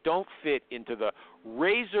people that don't fit into the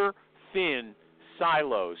razor-thin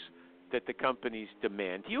silos that the companies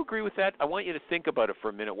demand. Do you agree with that? I want you to think about it for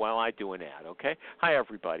a minute while I do an ad, okay? Hi,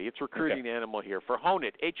 everybody. It's Recruiting Animal here for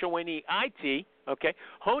Honeit, Honeit. Okay,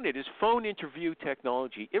 Honeit is phone interview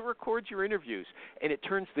technology. It records your interviews, and it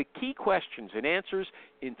turns the key questions and answers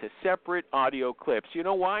into separate audio clips. You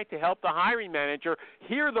know why? To help the hiring manager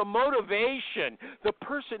hear the motivation, the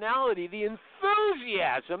personality, the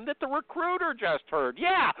enthusiasm that the recruiter just heard.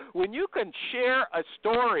 Yeah, when you can share a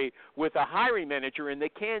story with a hiring manager in the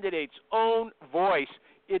candidate's own voice,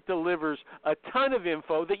 it delivers a ton of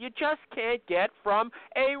info that you just can't get from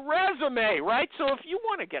a resume, right? So if you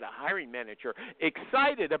want to get a hiring manager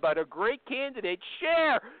excited about a great candidate,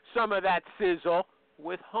 share some of that sizzle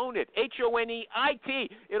with Honeit, Honeit.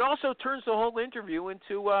 It also turns the whole interview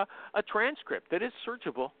into a transcript that is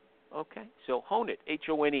searchable. Okay, so Honeit,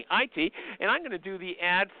 Honeit, and I'm going to do the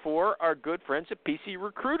ad for our good friends at PC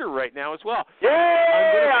Recruiter right now as well.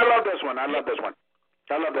 Yeah, I love this one. I love this one.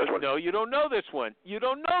 No, you don't know this one. It's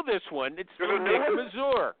from Nick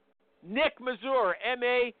Mazur. Nick Mazur,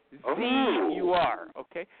 M-A-Z-U-R,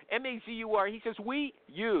 okay? M-A-Z-U-R. He says, we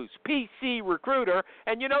use PC Recruiter,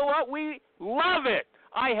 and you know what? We love it.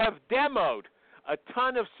 I have demoed a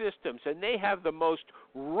ton of systems, and they have the most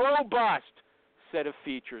robust set of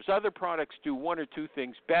features. Other products do one or two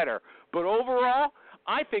things better, but overall,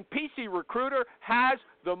 I think PC Recruiter has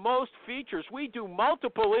the most features. We do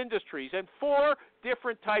multiple industries and 4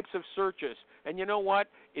 different types of searches. And you know what?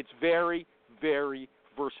 It's very, very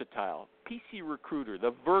versatile. PC Recruiter,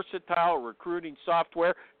 the versatile recruiting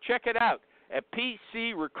software. Check it out at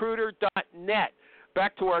pcrecruiter.net.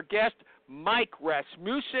 Back to our guest, Mike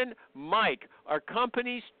Rasmussen. Mike, our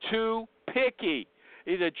company's too picky.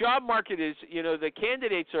 The job market is, the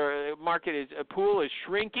pool is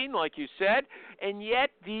shrinking, like you said, and yet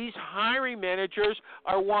these hiring managers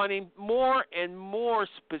are wanting more and more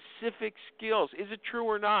specific skills. Is it true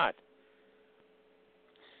or not?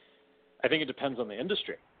 I think it depends on the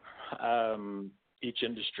industry. Each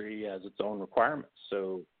industry has its own requirements.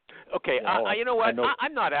 So, okay, you know what?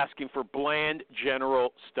 I'm not asking for bland,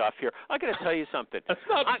 general stuff here. I got to tell you something. That's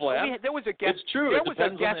not bland. There was a guest. It's true. It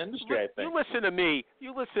depends on the industry, I think. You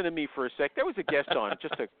listen to me for a sec. There was a guest on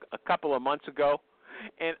just a couple of months ago,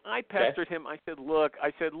 and I pestered him. I said, look,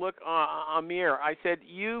 Amir,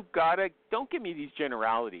 don't give me these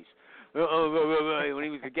generalities. When he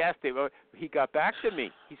was a guest, he got back to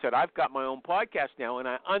me. He said, I've got my own podcast now, and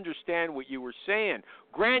I understand what you were saying.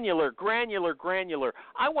 Granular.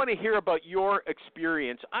 I want to hear about your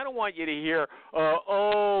experience. I don't want you to hear,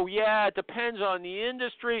 it depends on the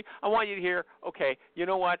industry. I want you to hear, okay, you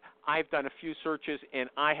know what? I've done a few searches, and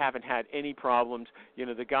I haven't had any problems.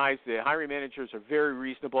 The hiring managers are very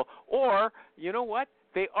reasonable. Or, you know what?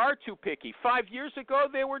 They are too picky. 5 years ago,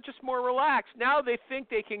 they were just more relaxed. Now they think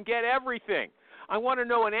they can get everything. I want to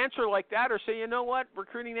know an answer like that, or say, you know what,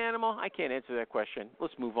 Recruiting Animal, I can't answer that question.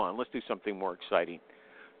 Let's move on. Let's do something more exciting.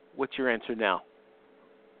 What's your answer now?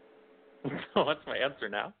 What's my answer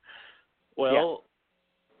now? Well,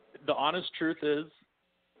 the honest truth is,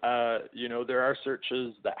 there are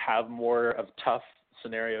searches that have more of tough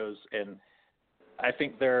scenarios, and I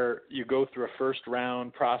think you go through a first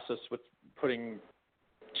round process with putting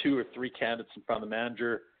 2 or 3 candidates in front of the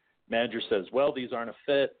manager. manager says, well, these aren't a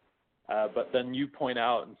fit, but then you point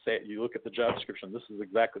out and say, you look at the job description, this is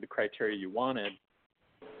exactly the criteria you wanted,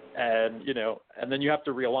 and and then you have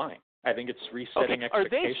to realign. I think it's resetting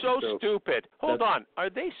expectations. Are they so stupid? Hold on. Are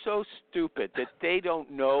they so stupid that they don't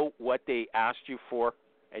know what they asked you for,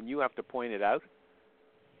 and you have to point it out?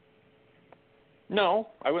 No,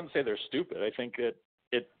 I wouldn't say they're stupid. I think that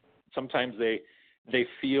sometimes they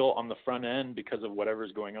feel on the front end, because of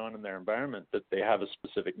whatever's going on in their environment, that they have a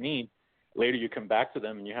specific need. Later you come back to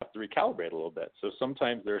them and you have to recalibrate a little bit. So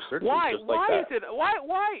sometimes there are searches just like that.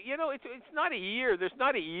 Why? It's not a year. There's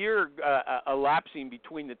not a year elapsing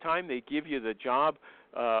between the time they give you the job,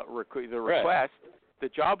 the request, the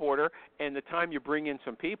job order, and the time you bring in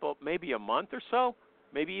some people. Maybe a month or so,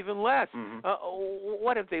 maybe even less.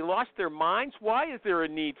 What, have they lost their minds? Why is there a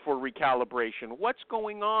need for recalibration? What's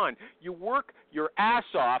going on? You work your ass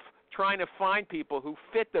off trying to find people who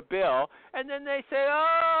fit the bill, and then they say,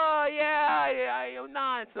 oh, yeah,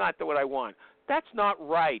 no, it's not what I want. That's not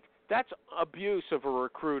right. That's abuse of a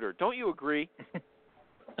recruiter. Don't you agree?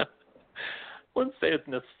 I wouldn't say it's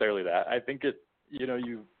necessarily that. I think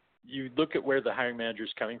you look at where the hiring manager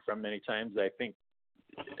is coming from many times. I think,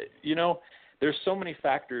 there's so many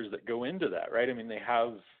factors that go into that, right? I mean, they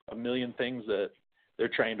have a million things that they're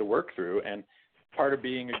trying to work through, and part of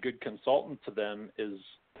being a good consultant to them is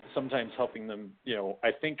sometimes helping them.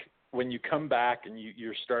 I think when you come back and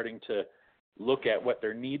you're starting to look at what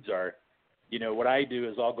their needs are, what I do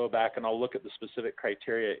is I'll go back and I'll look at the specific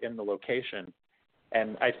criteria in the location,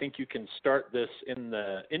 and I think you can start this in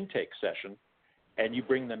the intake session, and you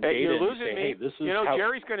bring them data and say, hey, this is how...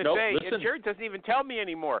 Jerry's going to say, and Jerry doesn't even tell me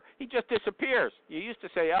anymore. He just disappears. You used to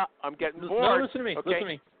say, I'm getting bored. No, listen to me.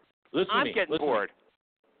 Okay? I'm getting bored.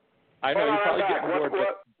 I know, you're probably getting bored.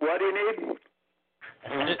 What do you need?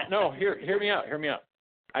 No, hear me out.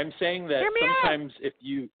 I'm saying that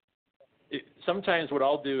sometimes what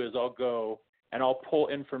I'll do is I'll go and I'll pull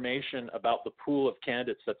information about the pool of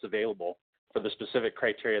candidates that's available for the specific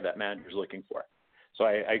criteria that manager's looking for. So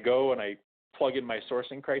I go and I plug in my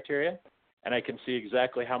sourcing criteria, and I can see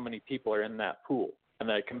exactly how many people are in that pool. And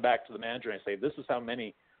then I come back to the manager and I say, this is how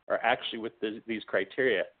many are actually with these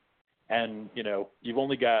criteria. And, you've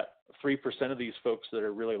only got 3% of these folks that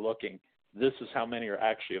are really looking. This is how many are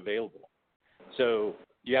actually available. So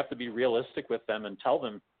you have to be realistic with them and tell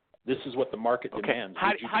them this is what the market demands.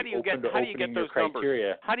 How do you get those criteria?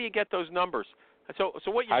 Numbers? How do you get those numbers? So what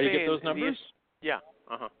you're saying? How do you get those numbers? Yeah.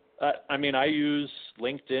 I use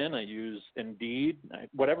LinkedIn. I use Indeed.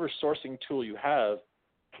 Whatever sourcing tool you have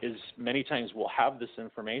is many times we'll have this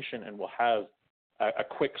information, and we'll have a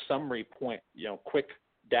quick summary point, quick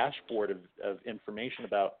dashboard of information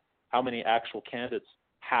about how many actual candidates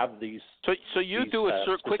have these. So you do a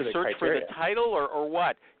quick search criteria. for the title, or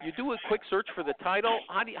what? You do a quick search for the title.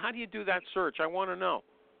 How do you do that search? I want to know.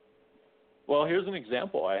 Well, here's an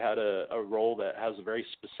example. I had a role that has a very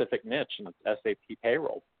specific niche, and it's SAP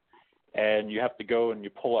payroll. And you have to go and you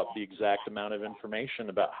pull up the exact amount of information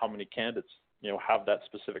about how many candidates have that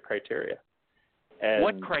specific criteria. And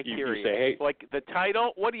what criteria? You say, hey, like the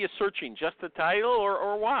title? What are you searching? Just the title,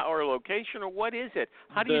 or what? Or location, or what is it?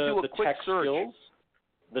 How do you do a quick search?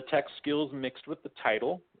 The tech skills mixed with the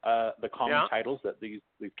title, the common titles that these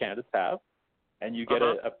candidates have, and you get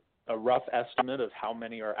a rough estimate of how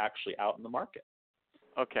many are actually out in the market.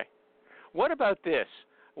 Okay. What about this?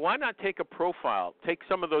 Why not take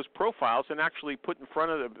some of those profiles and actually put in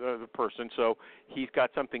front of the person so he's got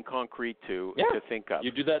something concrete to think of?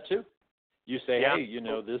 You do that too. You say, hey,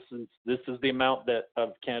 this is the amount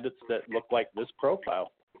of candidates that look like this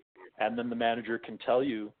profile, and then the manager can tell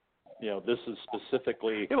you, this is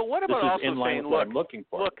specifically but what about also in line saying, with what I'm looking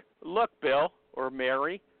for. Look, Bill or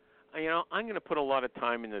Mary, I'm going to put a lot of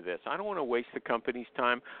time into this. I don't want to waste the company's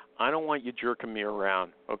time. I don't want you jerking me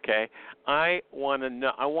around, okay? I want to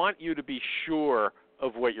know. I want you to be sure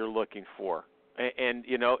of what you're looking for. And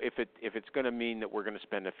if it's going to mean that we're going to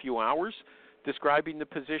spend a few hours describing the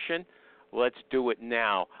position, let's do it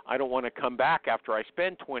now. I don't want to come back after I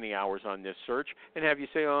spend 20 hours on this search and have you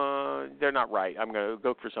say, they're not right. I'm going to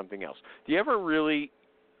go for something else. Do you ever really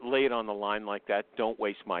lay it on the line like that? Don't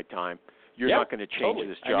waste my time. You're not going to change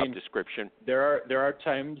this job description. There are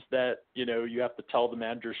times that, you have to tell the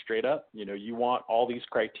manager straight up, you want all these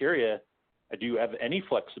criteria. Do you have any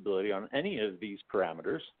flexibility on any of these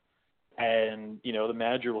parameters? And, the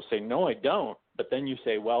manager will say, no, I don't. But then you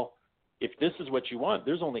say, well, if this is what you want,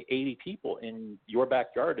 there's only 80 people in your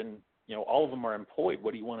backyard and, all of them are employed.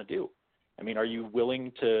 What do you want to do? I mean, are you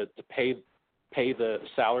willing to pay the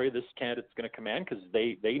salary this candidate's going to command? Because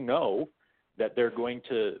they know that they're going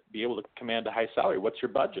to be able to command a high salary. What's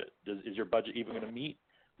your budget? Is your budget even going to meet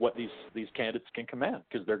what these candidates can command,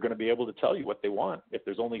 because they're going to be able to tell you what they want if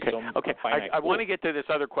there's only so much finite. I want to get to this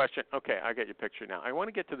other question. Okay, I get your picture now. I want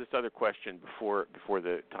to get to this other question before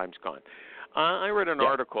the time's gone. I read an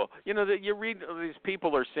article. That you read these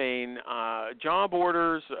people are saying job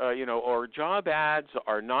orders, or job ads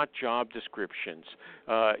are not job descriptions.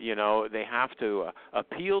 They have to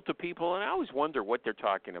appeal to people, and I always wonder what they're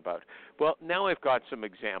talking about. Well, now I've got some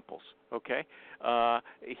examples. Okay,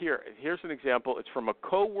 here's an example. It's from a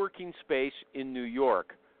co-working space in New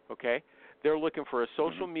York. Okay, they're looking for a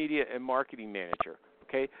social media and marketing manager.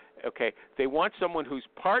 Okay, they want someone who's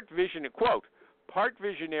part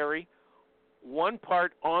visionary, one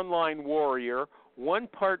part online warrior, one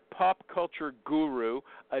part pop culture guru,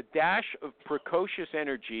 a dash of precocious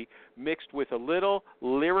energy mixed with a little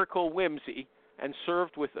lyrical whimsy, and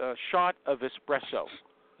served with a shot of espresso.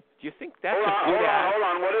 Do you think that's a good ad? Hold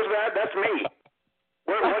on. What is that? That's me.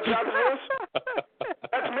 What job is this?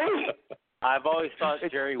 That's me. I've always thought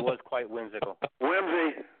Jerry was quite whimsical.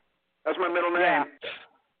 Whimsy. That's my middle name. Yeah.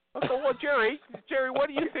 Okay, well, Jerry, what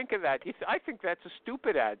do you think of that? I think that's a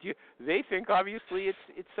stupid ad. They think obviously it's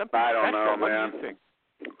something I don't special. know, What man. do you think?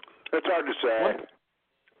 It's hard to say.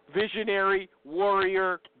 Visionary,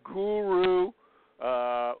 warrior, guru,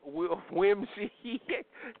 whimsy.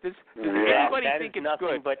 Does anybody think it's nothing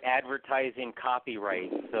good? But advertising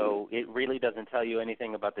copyright, so it really doesn't tell you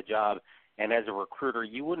anything about the job. And as a recruiter,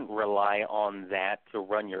 you wouldn't rely on that to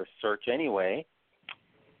run your search anyway.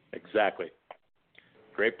 Exactly.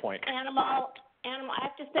 Great point. Animal, I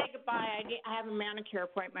have to say goodbye. I have a manicure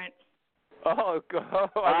appointment. Oh, I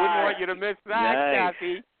wouldn't want you to miss that, Nice.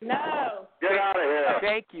 Kathy. No. Get out of here.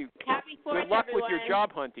 Thank you. Happy 4th, Good luck everyone. with your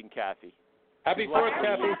job hunting, Kathy. Happy 4th,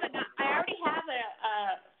 Kathy. I already have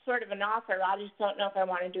a sort of an offer. I just don't know if I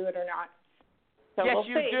want to do it or not. So Yes, we'll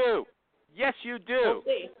you see. do. Yes, you do. We'll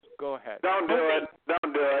see. Go ahead. Don't do it.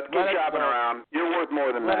 Don't do it. Keep shopping around. You're worth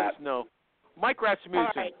more than Let that. us know. Mike Rasmussen,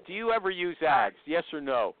 All right. do you ever use ads? Yes or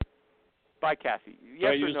no? Bye, Kathy. Yes Do I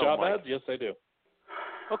or use no, job Mike? ads? Yes, I do.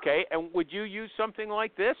 Okay, and would you use something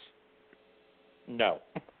like this? No.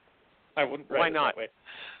 I wouldn't write Why it not? that way.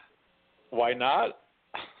 Why not?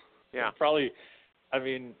 Yeah. Probably,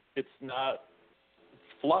 it's not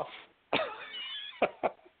fluff.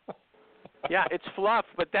 Yeah, it's fluff,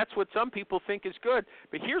 but that's what some people think is good.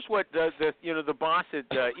 But here's what the boss at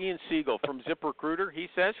Ian Siegel from ZipRecruiter, he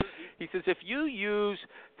says if you use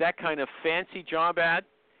that kind of fancy job ad,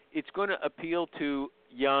 it's going to appeal to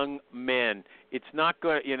young men. It's not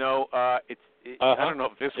going to, I don't know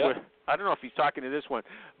if this would. I don't know if he's talking to this one,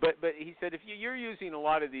 but he said if you're using a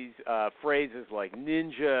lot of these phrases like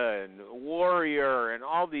ninja and warrior and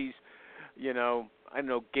all these, I don't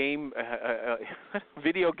know, game,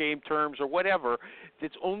 video game terms or whatever,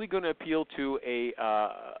 it's only going to appeal to a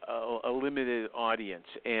limited audience,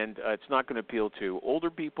 and it's not going to appeal to older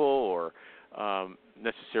people or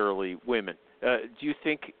necessarily women. Do you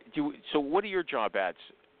think? So what are your job ads?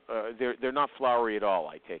 They're not flowery at all,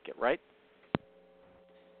 I take it, right?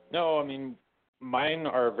 No, mine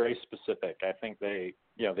are very specific. I think they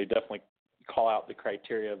definitely call out the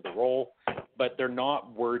criteria of the role, but they're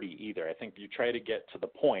not wordy either. I think you try to get to the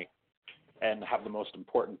point and have the most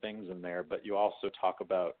important things in there, but you also talk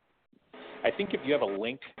about, I think if you have a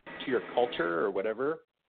link to your culture or whatever,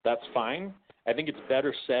 that's fine. I think it's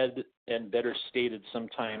better said and better stated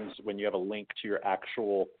sometimes when you have a link to your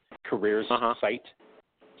actual careers site,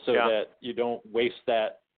 so that you don't waste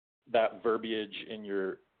that verbiage in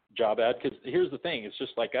your job ad. Because here's the thing, it's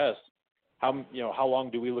just like us. How long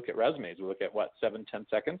do we look at resumes? We look at 7-10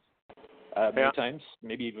 seconds, many times,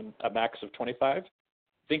 maybe even a max of 25.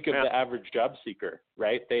 Think of the average job seeker,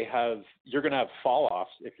 right? You're going to have fall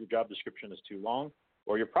offs if your job description is too long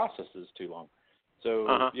or your process is too long. So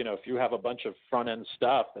if you have a bunch of front end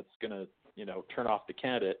stuff that's going to turn off the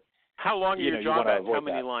candidate. How long are your job ads? How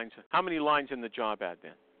many that. lines? How many lines in the job ad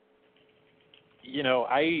then?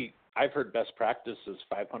 I've heard best practice is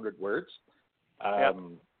 500 words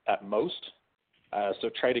at most. So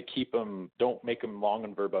try to keep them. Don't make them long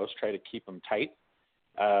and verbose. Try to keep them tight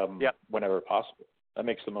whenever possible. That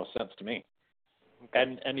makes the most sense to me.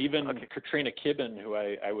 Okay. And even Katrina Kibben, who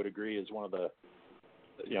I would agree is one of the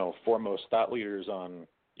foremost thought leaders on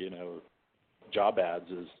job ads,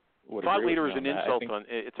 thought leader is an insult on.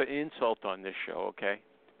 It's an insult on this show. Okay,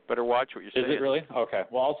 better watch what you're saying. Is it really? Okay.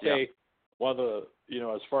 Well, I'll say one of the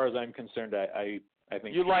as far as I'm concerned, I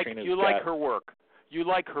think you like her work. You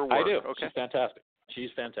like her work. I do. Okay. She's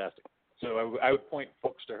fantastic. So I would point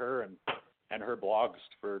folks to her and her blogs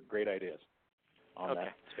for great ideas on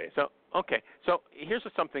that space. So here's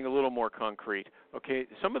something a little more concrete. Okay,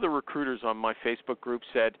 some of the recruiters on my Facebook group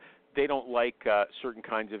said they don't like certain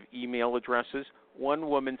kinds of email addresses. One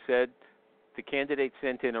woman said the candidate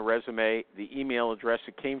sent in a resume. The email address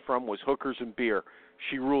it came from was hookers and beer.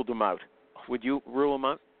 She ruled them out. Would you rule them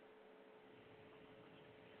out?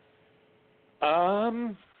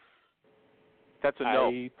 That's a no.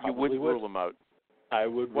 You would rule them out. I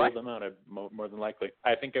would rule them out, more than likely.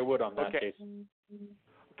 I think I would on that case.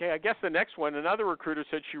 Okay, I guess the next one, another recruiter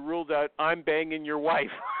said she ruled out, I'm banging your wife.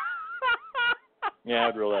 Yeah,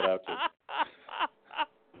 I'd rule that out too.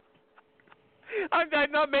 I'm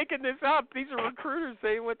not making this up. These are recruiters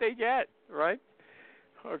saying what they get, right?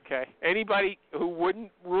 Okay. Anybody who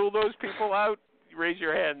wouldn't rule those people out, raise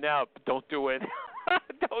your hand now. Don't do it.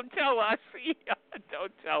 Don't tell us.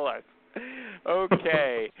 Don't tell us.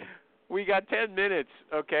 Okay. We got 10 minutes.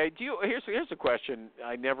 Okay. Here's a question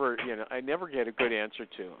I never get a good answer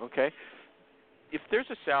to. Okay. If there's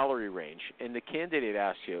a salary range and the candidate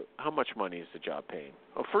asks you how much money is the job paying,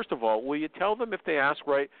 well, first of all, will you tell them if they ask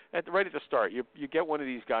right at the start? You get one of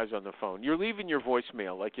these guys on the phone. You're leaving your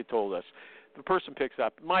voicemail like you told us. The person picks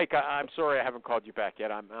up, Mike, I'm sorry I haven't called you back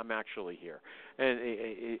yet. I'm actually here,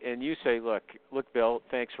 and you say, look, Bill,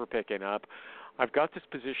 thanks for picking up. I've got this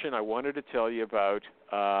position I wanted to tell you about.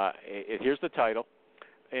 Here's the title,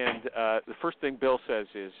 and the first thing Bill says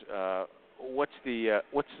is, what's the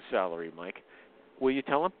salary, Mike? Will you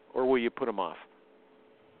tell them, or will you put them off?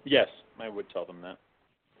 Yes, I would tell them that.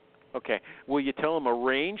 Okay. Will you tell them a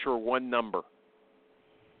range or one number?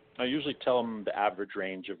 I usually tell them the average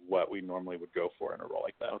range of what we normally would go for in a role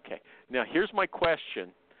like that. Okay. Now, here's my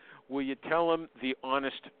question. Will you tell them the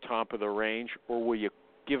honest top of the range, or will you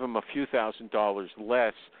give them a few $1,000s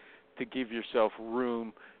less to give yourself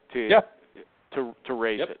room to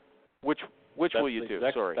raise it? Which will you do?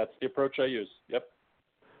 Sorry. That's the approach I use. Yep.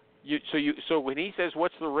 So when he says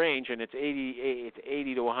what's the range and it's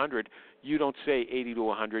 80 to 100, you don't say 80 to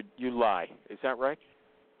 100. You lie. Is that right?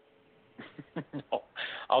 No.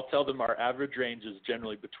 I'll tell them our average range is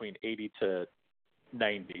generally between 80 to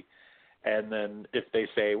 90. And then if they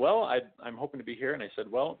say, well, I'm hoping to be here, and I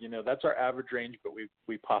said, well, that's our average range, but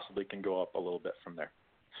we possibly can go up a little bit from there.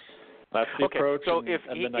 That's the approach. So and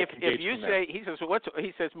if you say, he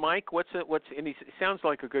says, Mike, what's, and he sounds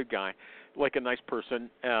like a good guy, like a nice person,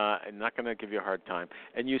 and not going to give you a hard time.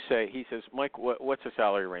 And he says, Mike, what's the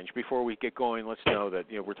salary range? Before we get going, let's know that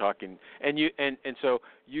we're talking. And so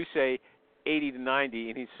you say 80 to 90,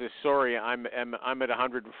 and he says, sorry, I'm at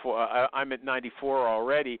 104. I'm at 94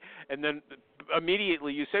 already. And then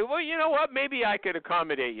immediately you say, well, you know what? Maybe I could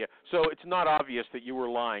accommodate you. So it's not obvious that you were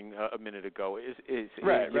lying a minute ago.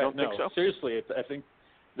 Right. You don't think so? Seriously, I think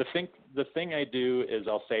the thing I do is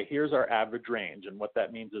I'll say, here's our average range, and what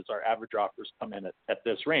that means is our average offers come in at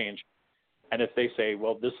this range. And if they say,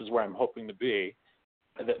 well, this is where I'm hoping to be,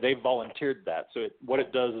 they volunteered that. So what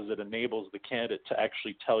it does is it enables the candidate to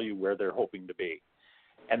actually tell you where they're hoping to be.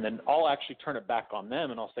 And then I'll actually turn it back on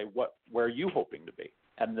them, and I'll say, where are you hoping to be?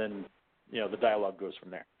 And then, the dialogue goes from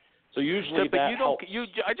there. So usually helps mitigate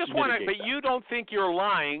that. You don't think you're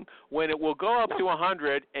lying when it will go up to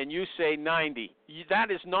 100 and you say 90.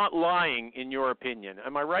 That is not lying, in your opinion.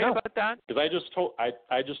 Am I right about that? Because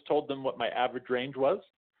I just told them what my average range was,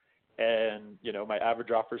 and my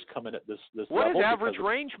average offers come in at this level. What does average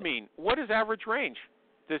range mean? What is average range?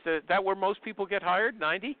 Is that where most people get hired?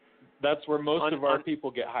 90? That's where most of our people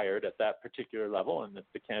get hired, at that particular level, and if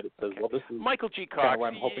the candidate says, well, this is Michael G. Cox, kind of where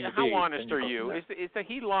I'm hoping to be. How honest are you? Is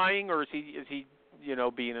he lying, or is he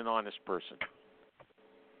being an honest person?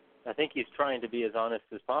 I think he's trying to be as honest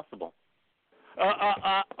as possible.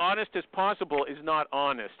 Honest as possible is not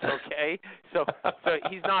honest, okay? So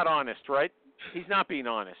he's not honest, right? He's not being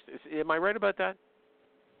honest. Am I right about that?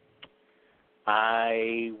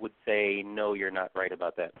 I would say no, you're not right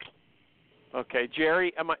about that. Okay,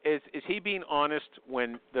 Jerry, is he being honest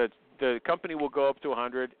when the company will go up to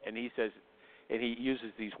 100 and he says, and he uses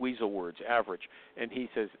these weasel words, average, and he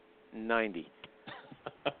says 90?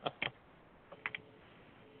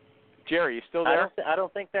 Jerry, you still there? I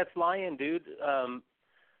don't think that's lying, dude.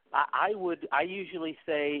 I usually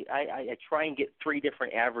say I try and get 3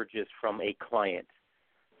 different averages from a client.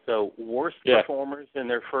 So worst performers in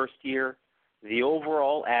their first year, the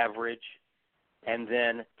overall average, and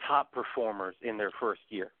then top performers in their first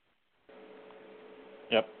year.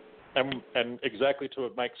 Yep. And exactly to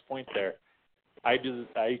Mike's point there, I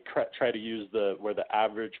try to use where the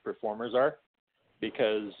average performers are,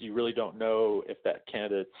 because you really don't know if that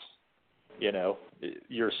candidate's,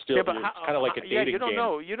 you're still it's kind of like a dating game. You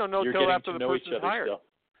don't know until after the person's hired. Still.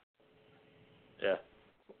 Yeah.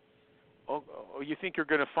 Oh, you think you're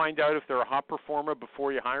going to find out if they're a hot performer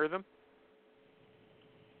before you hire them?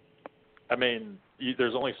 I mean,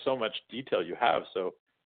 there's only so much detail you have, so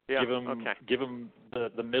give them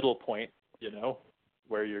the middle point,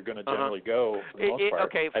 where you're going to generally go for the most part.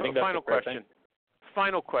 Okay, I think that's final a fair question. thing.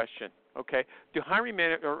 Final question. Okay,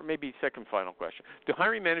 or maybe second final question. Do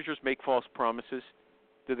hiring managers make false promises?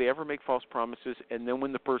 Do they ever make false promises, and then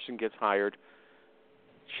when the person gets hired,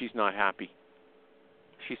 she's not happy?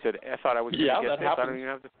 She said, "I thought I was going to get this. Happens. I don't even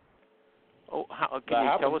have to." Oh, can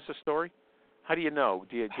you tell us a story? How do you know?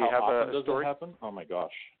 Do you have a story? That happen? Oh my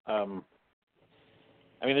gosh.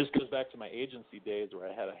 I mean, this goes back to my agency days where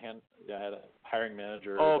I had a hiring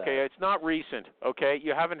manager. Oh, okay, it's not recent. Okay,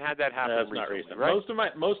 you haven't had that happen recently, not recent, right?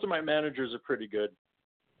 right? Most of my managers are pretty good.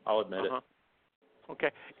 I'll admit it.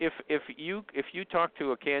 Okay, if you talk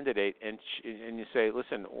to a candidate and you say,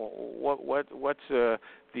 listen, what's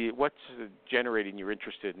generating your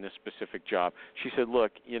interest in this specific job? She said,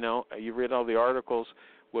 look, you read all the articles.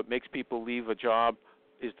 What makes people leave a job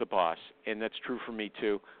is the boss, and that's true for me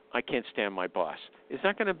too. I can't stand my boss. Is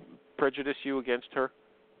that going to prejudice you against her?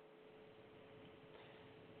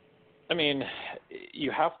 I mean,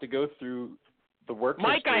 you have to go through the work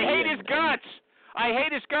Mike, history. I hate his guts. I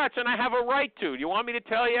hate his guts, and I have a right to. Do you want me to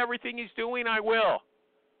tell you everything he's doing? I will.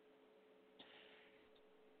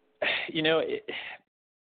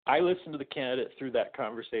 I listen to the candidate through that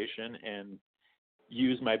conversation and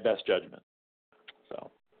use my best judgment.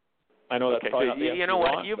 So I know that's probably not the answer you know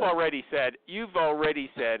what? want, You've already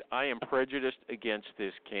said I am prejudiced against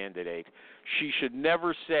this candidate. She should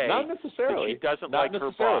never say not necessarily. that she doesn't like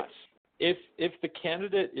her boss. If the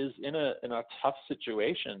candidate is in a tough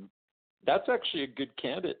situation, that's actually a good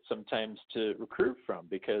candidate sometimes to recruit from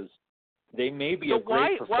because they may be a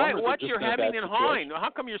great performer. What's your hemming and hawing?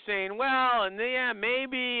 How come you're saying, well, and yeah,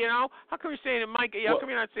 maybe, How come you're saying, Mike, how come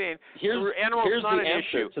you're not saying animal's not an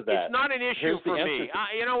issue? To that. It's not an issue for me.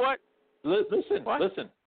 You know what?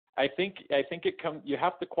 Listen. I think it comes. You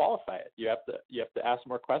have to qualify it. You have to ask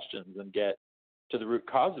more questions and get to the root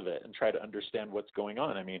cause of it and try to understand what's going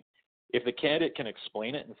on. I mean, if the candidate can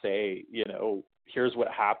explain it and say, here's what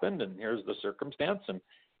happened and here's the circumstance, and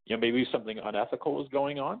maybe something unethical was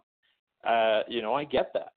going on, I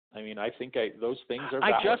get that. I mean, I think those things are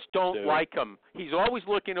valid. I just don't like him. He's always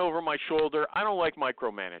looking over my shoulder. I don't like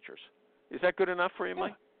micromanagers. Is that good enough for you,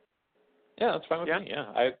 Mike? Yeah, that's fine with me.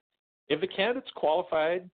 Yeah, if the candidate's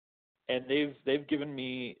qualified and they've given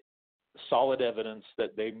me solid evidence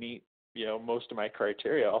that they meet, most of my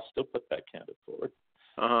criteria, I'll still put that candidate forward.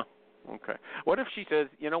 Okay. What if she says,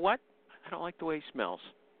 you know what? I don't like the way he smells.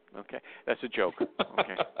 Okay, that's a joke.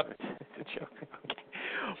 Okay, it's a joke. Okay.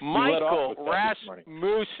 Michael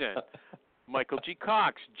Rasmussen, Michael G.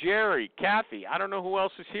 Cox, Jerry, Kathy. I don't know who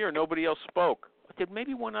else is here. Nobody else spoke.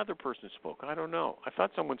 Maybe one other person spoke. I don't know. I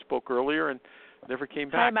thought someone spoke earlier and never came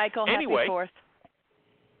back. Hi, Michael. Anyway, happy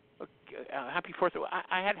 4th. Happy 4th.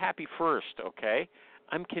 I had happy 1st, okay?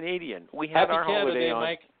 I'm Canadian. We had happy our Canada holiday Day, on.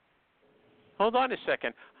 Mike. Hold on a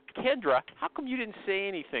second. Kendra, how come you didn't say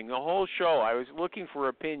anything the whole show? I was looking for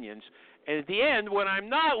opinions. And at the end, when I'm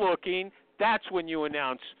not looking, that's when you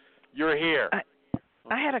announce you're here.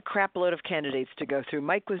 I had a crap load of candidates to go through.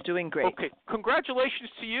 Mike was doing great. Okay. Congratulations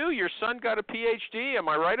to you. Your son got a PhD. Am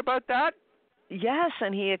I right about that? Yes,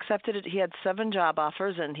 and he accepted it. He had 7 job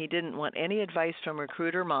offers, and he didn't want any advice from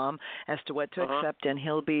recruiter mom as to what to accept, and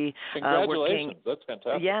he'll be Congratulations. working. That's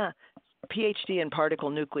fantastic. Yeah. PhD in particle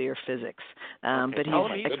nuclear physics, but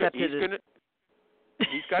he's accepted it.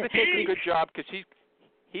 He's got to take a good job because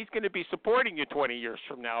he's going to be supporting you 20 years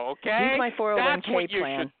from now. Okay, he's my 401k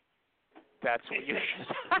plan. That's what you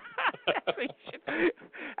should.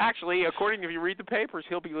 Actually, according if you read the papers,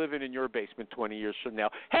 he'll be living in your basement 20 years from now.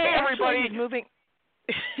 Hey, everybody! He's moving.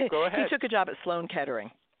 Go ahead. He took a job at Sloan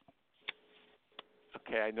Kettering.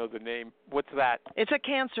 Okay, I know the name. What's that? It's a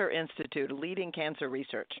cancer institute, leading cancer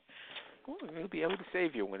research. Well, he'll be able to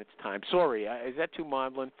save you when it's time. Sorry, is that too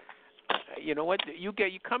maudlin? You know what? You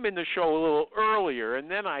come in the show a little earlier, and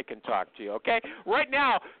then I can talk to you. Okay? Right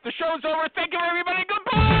now, the show's over. Thank you, everybody.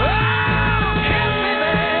 Goodbye.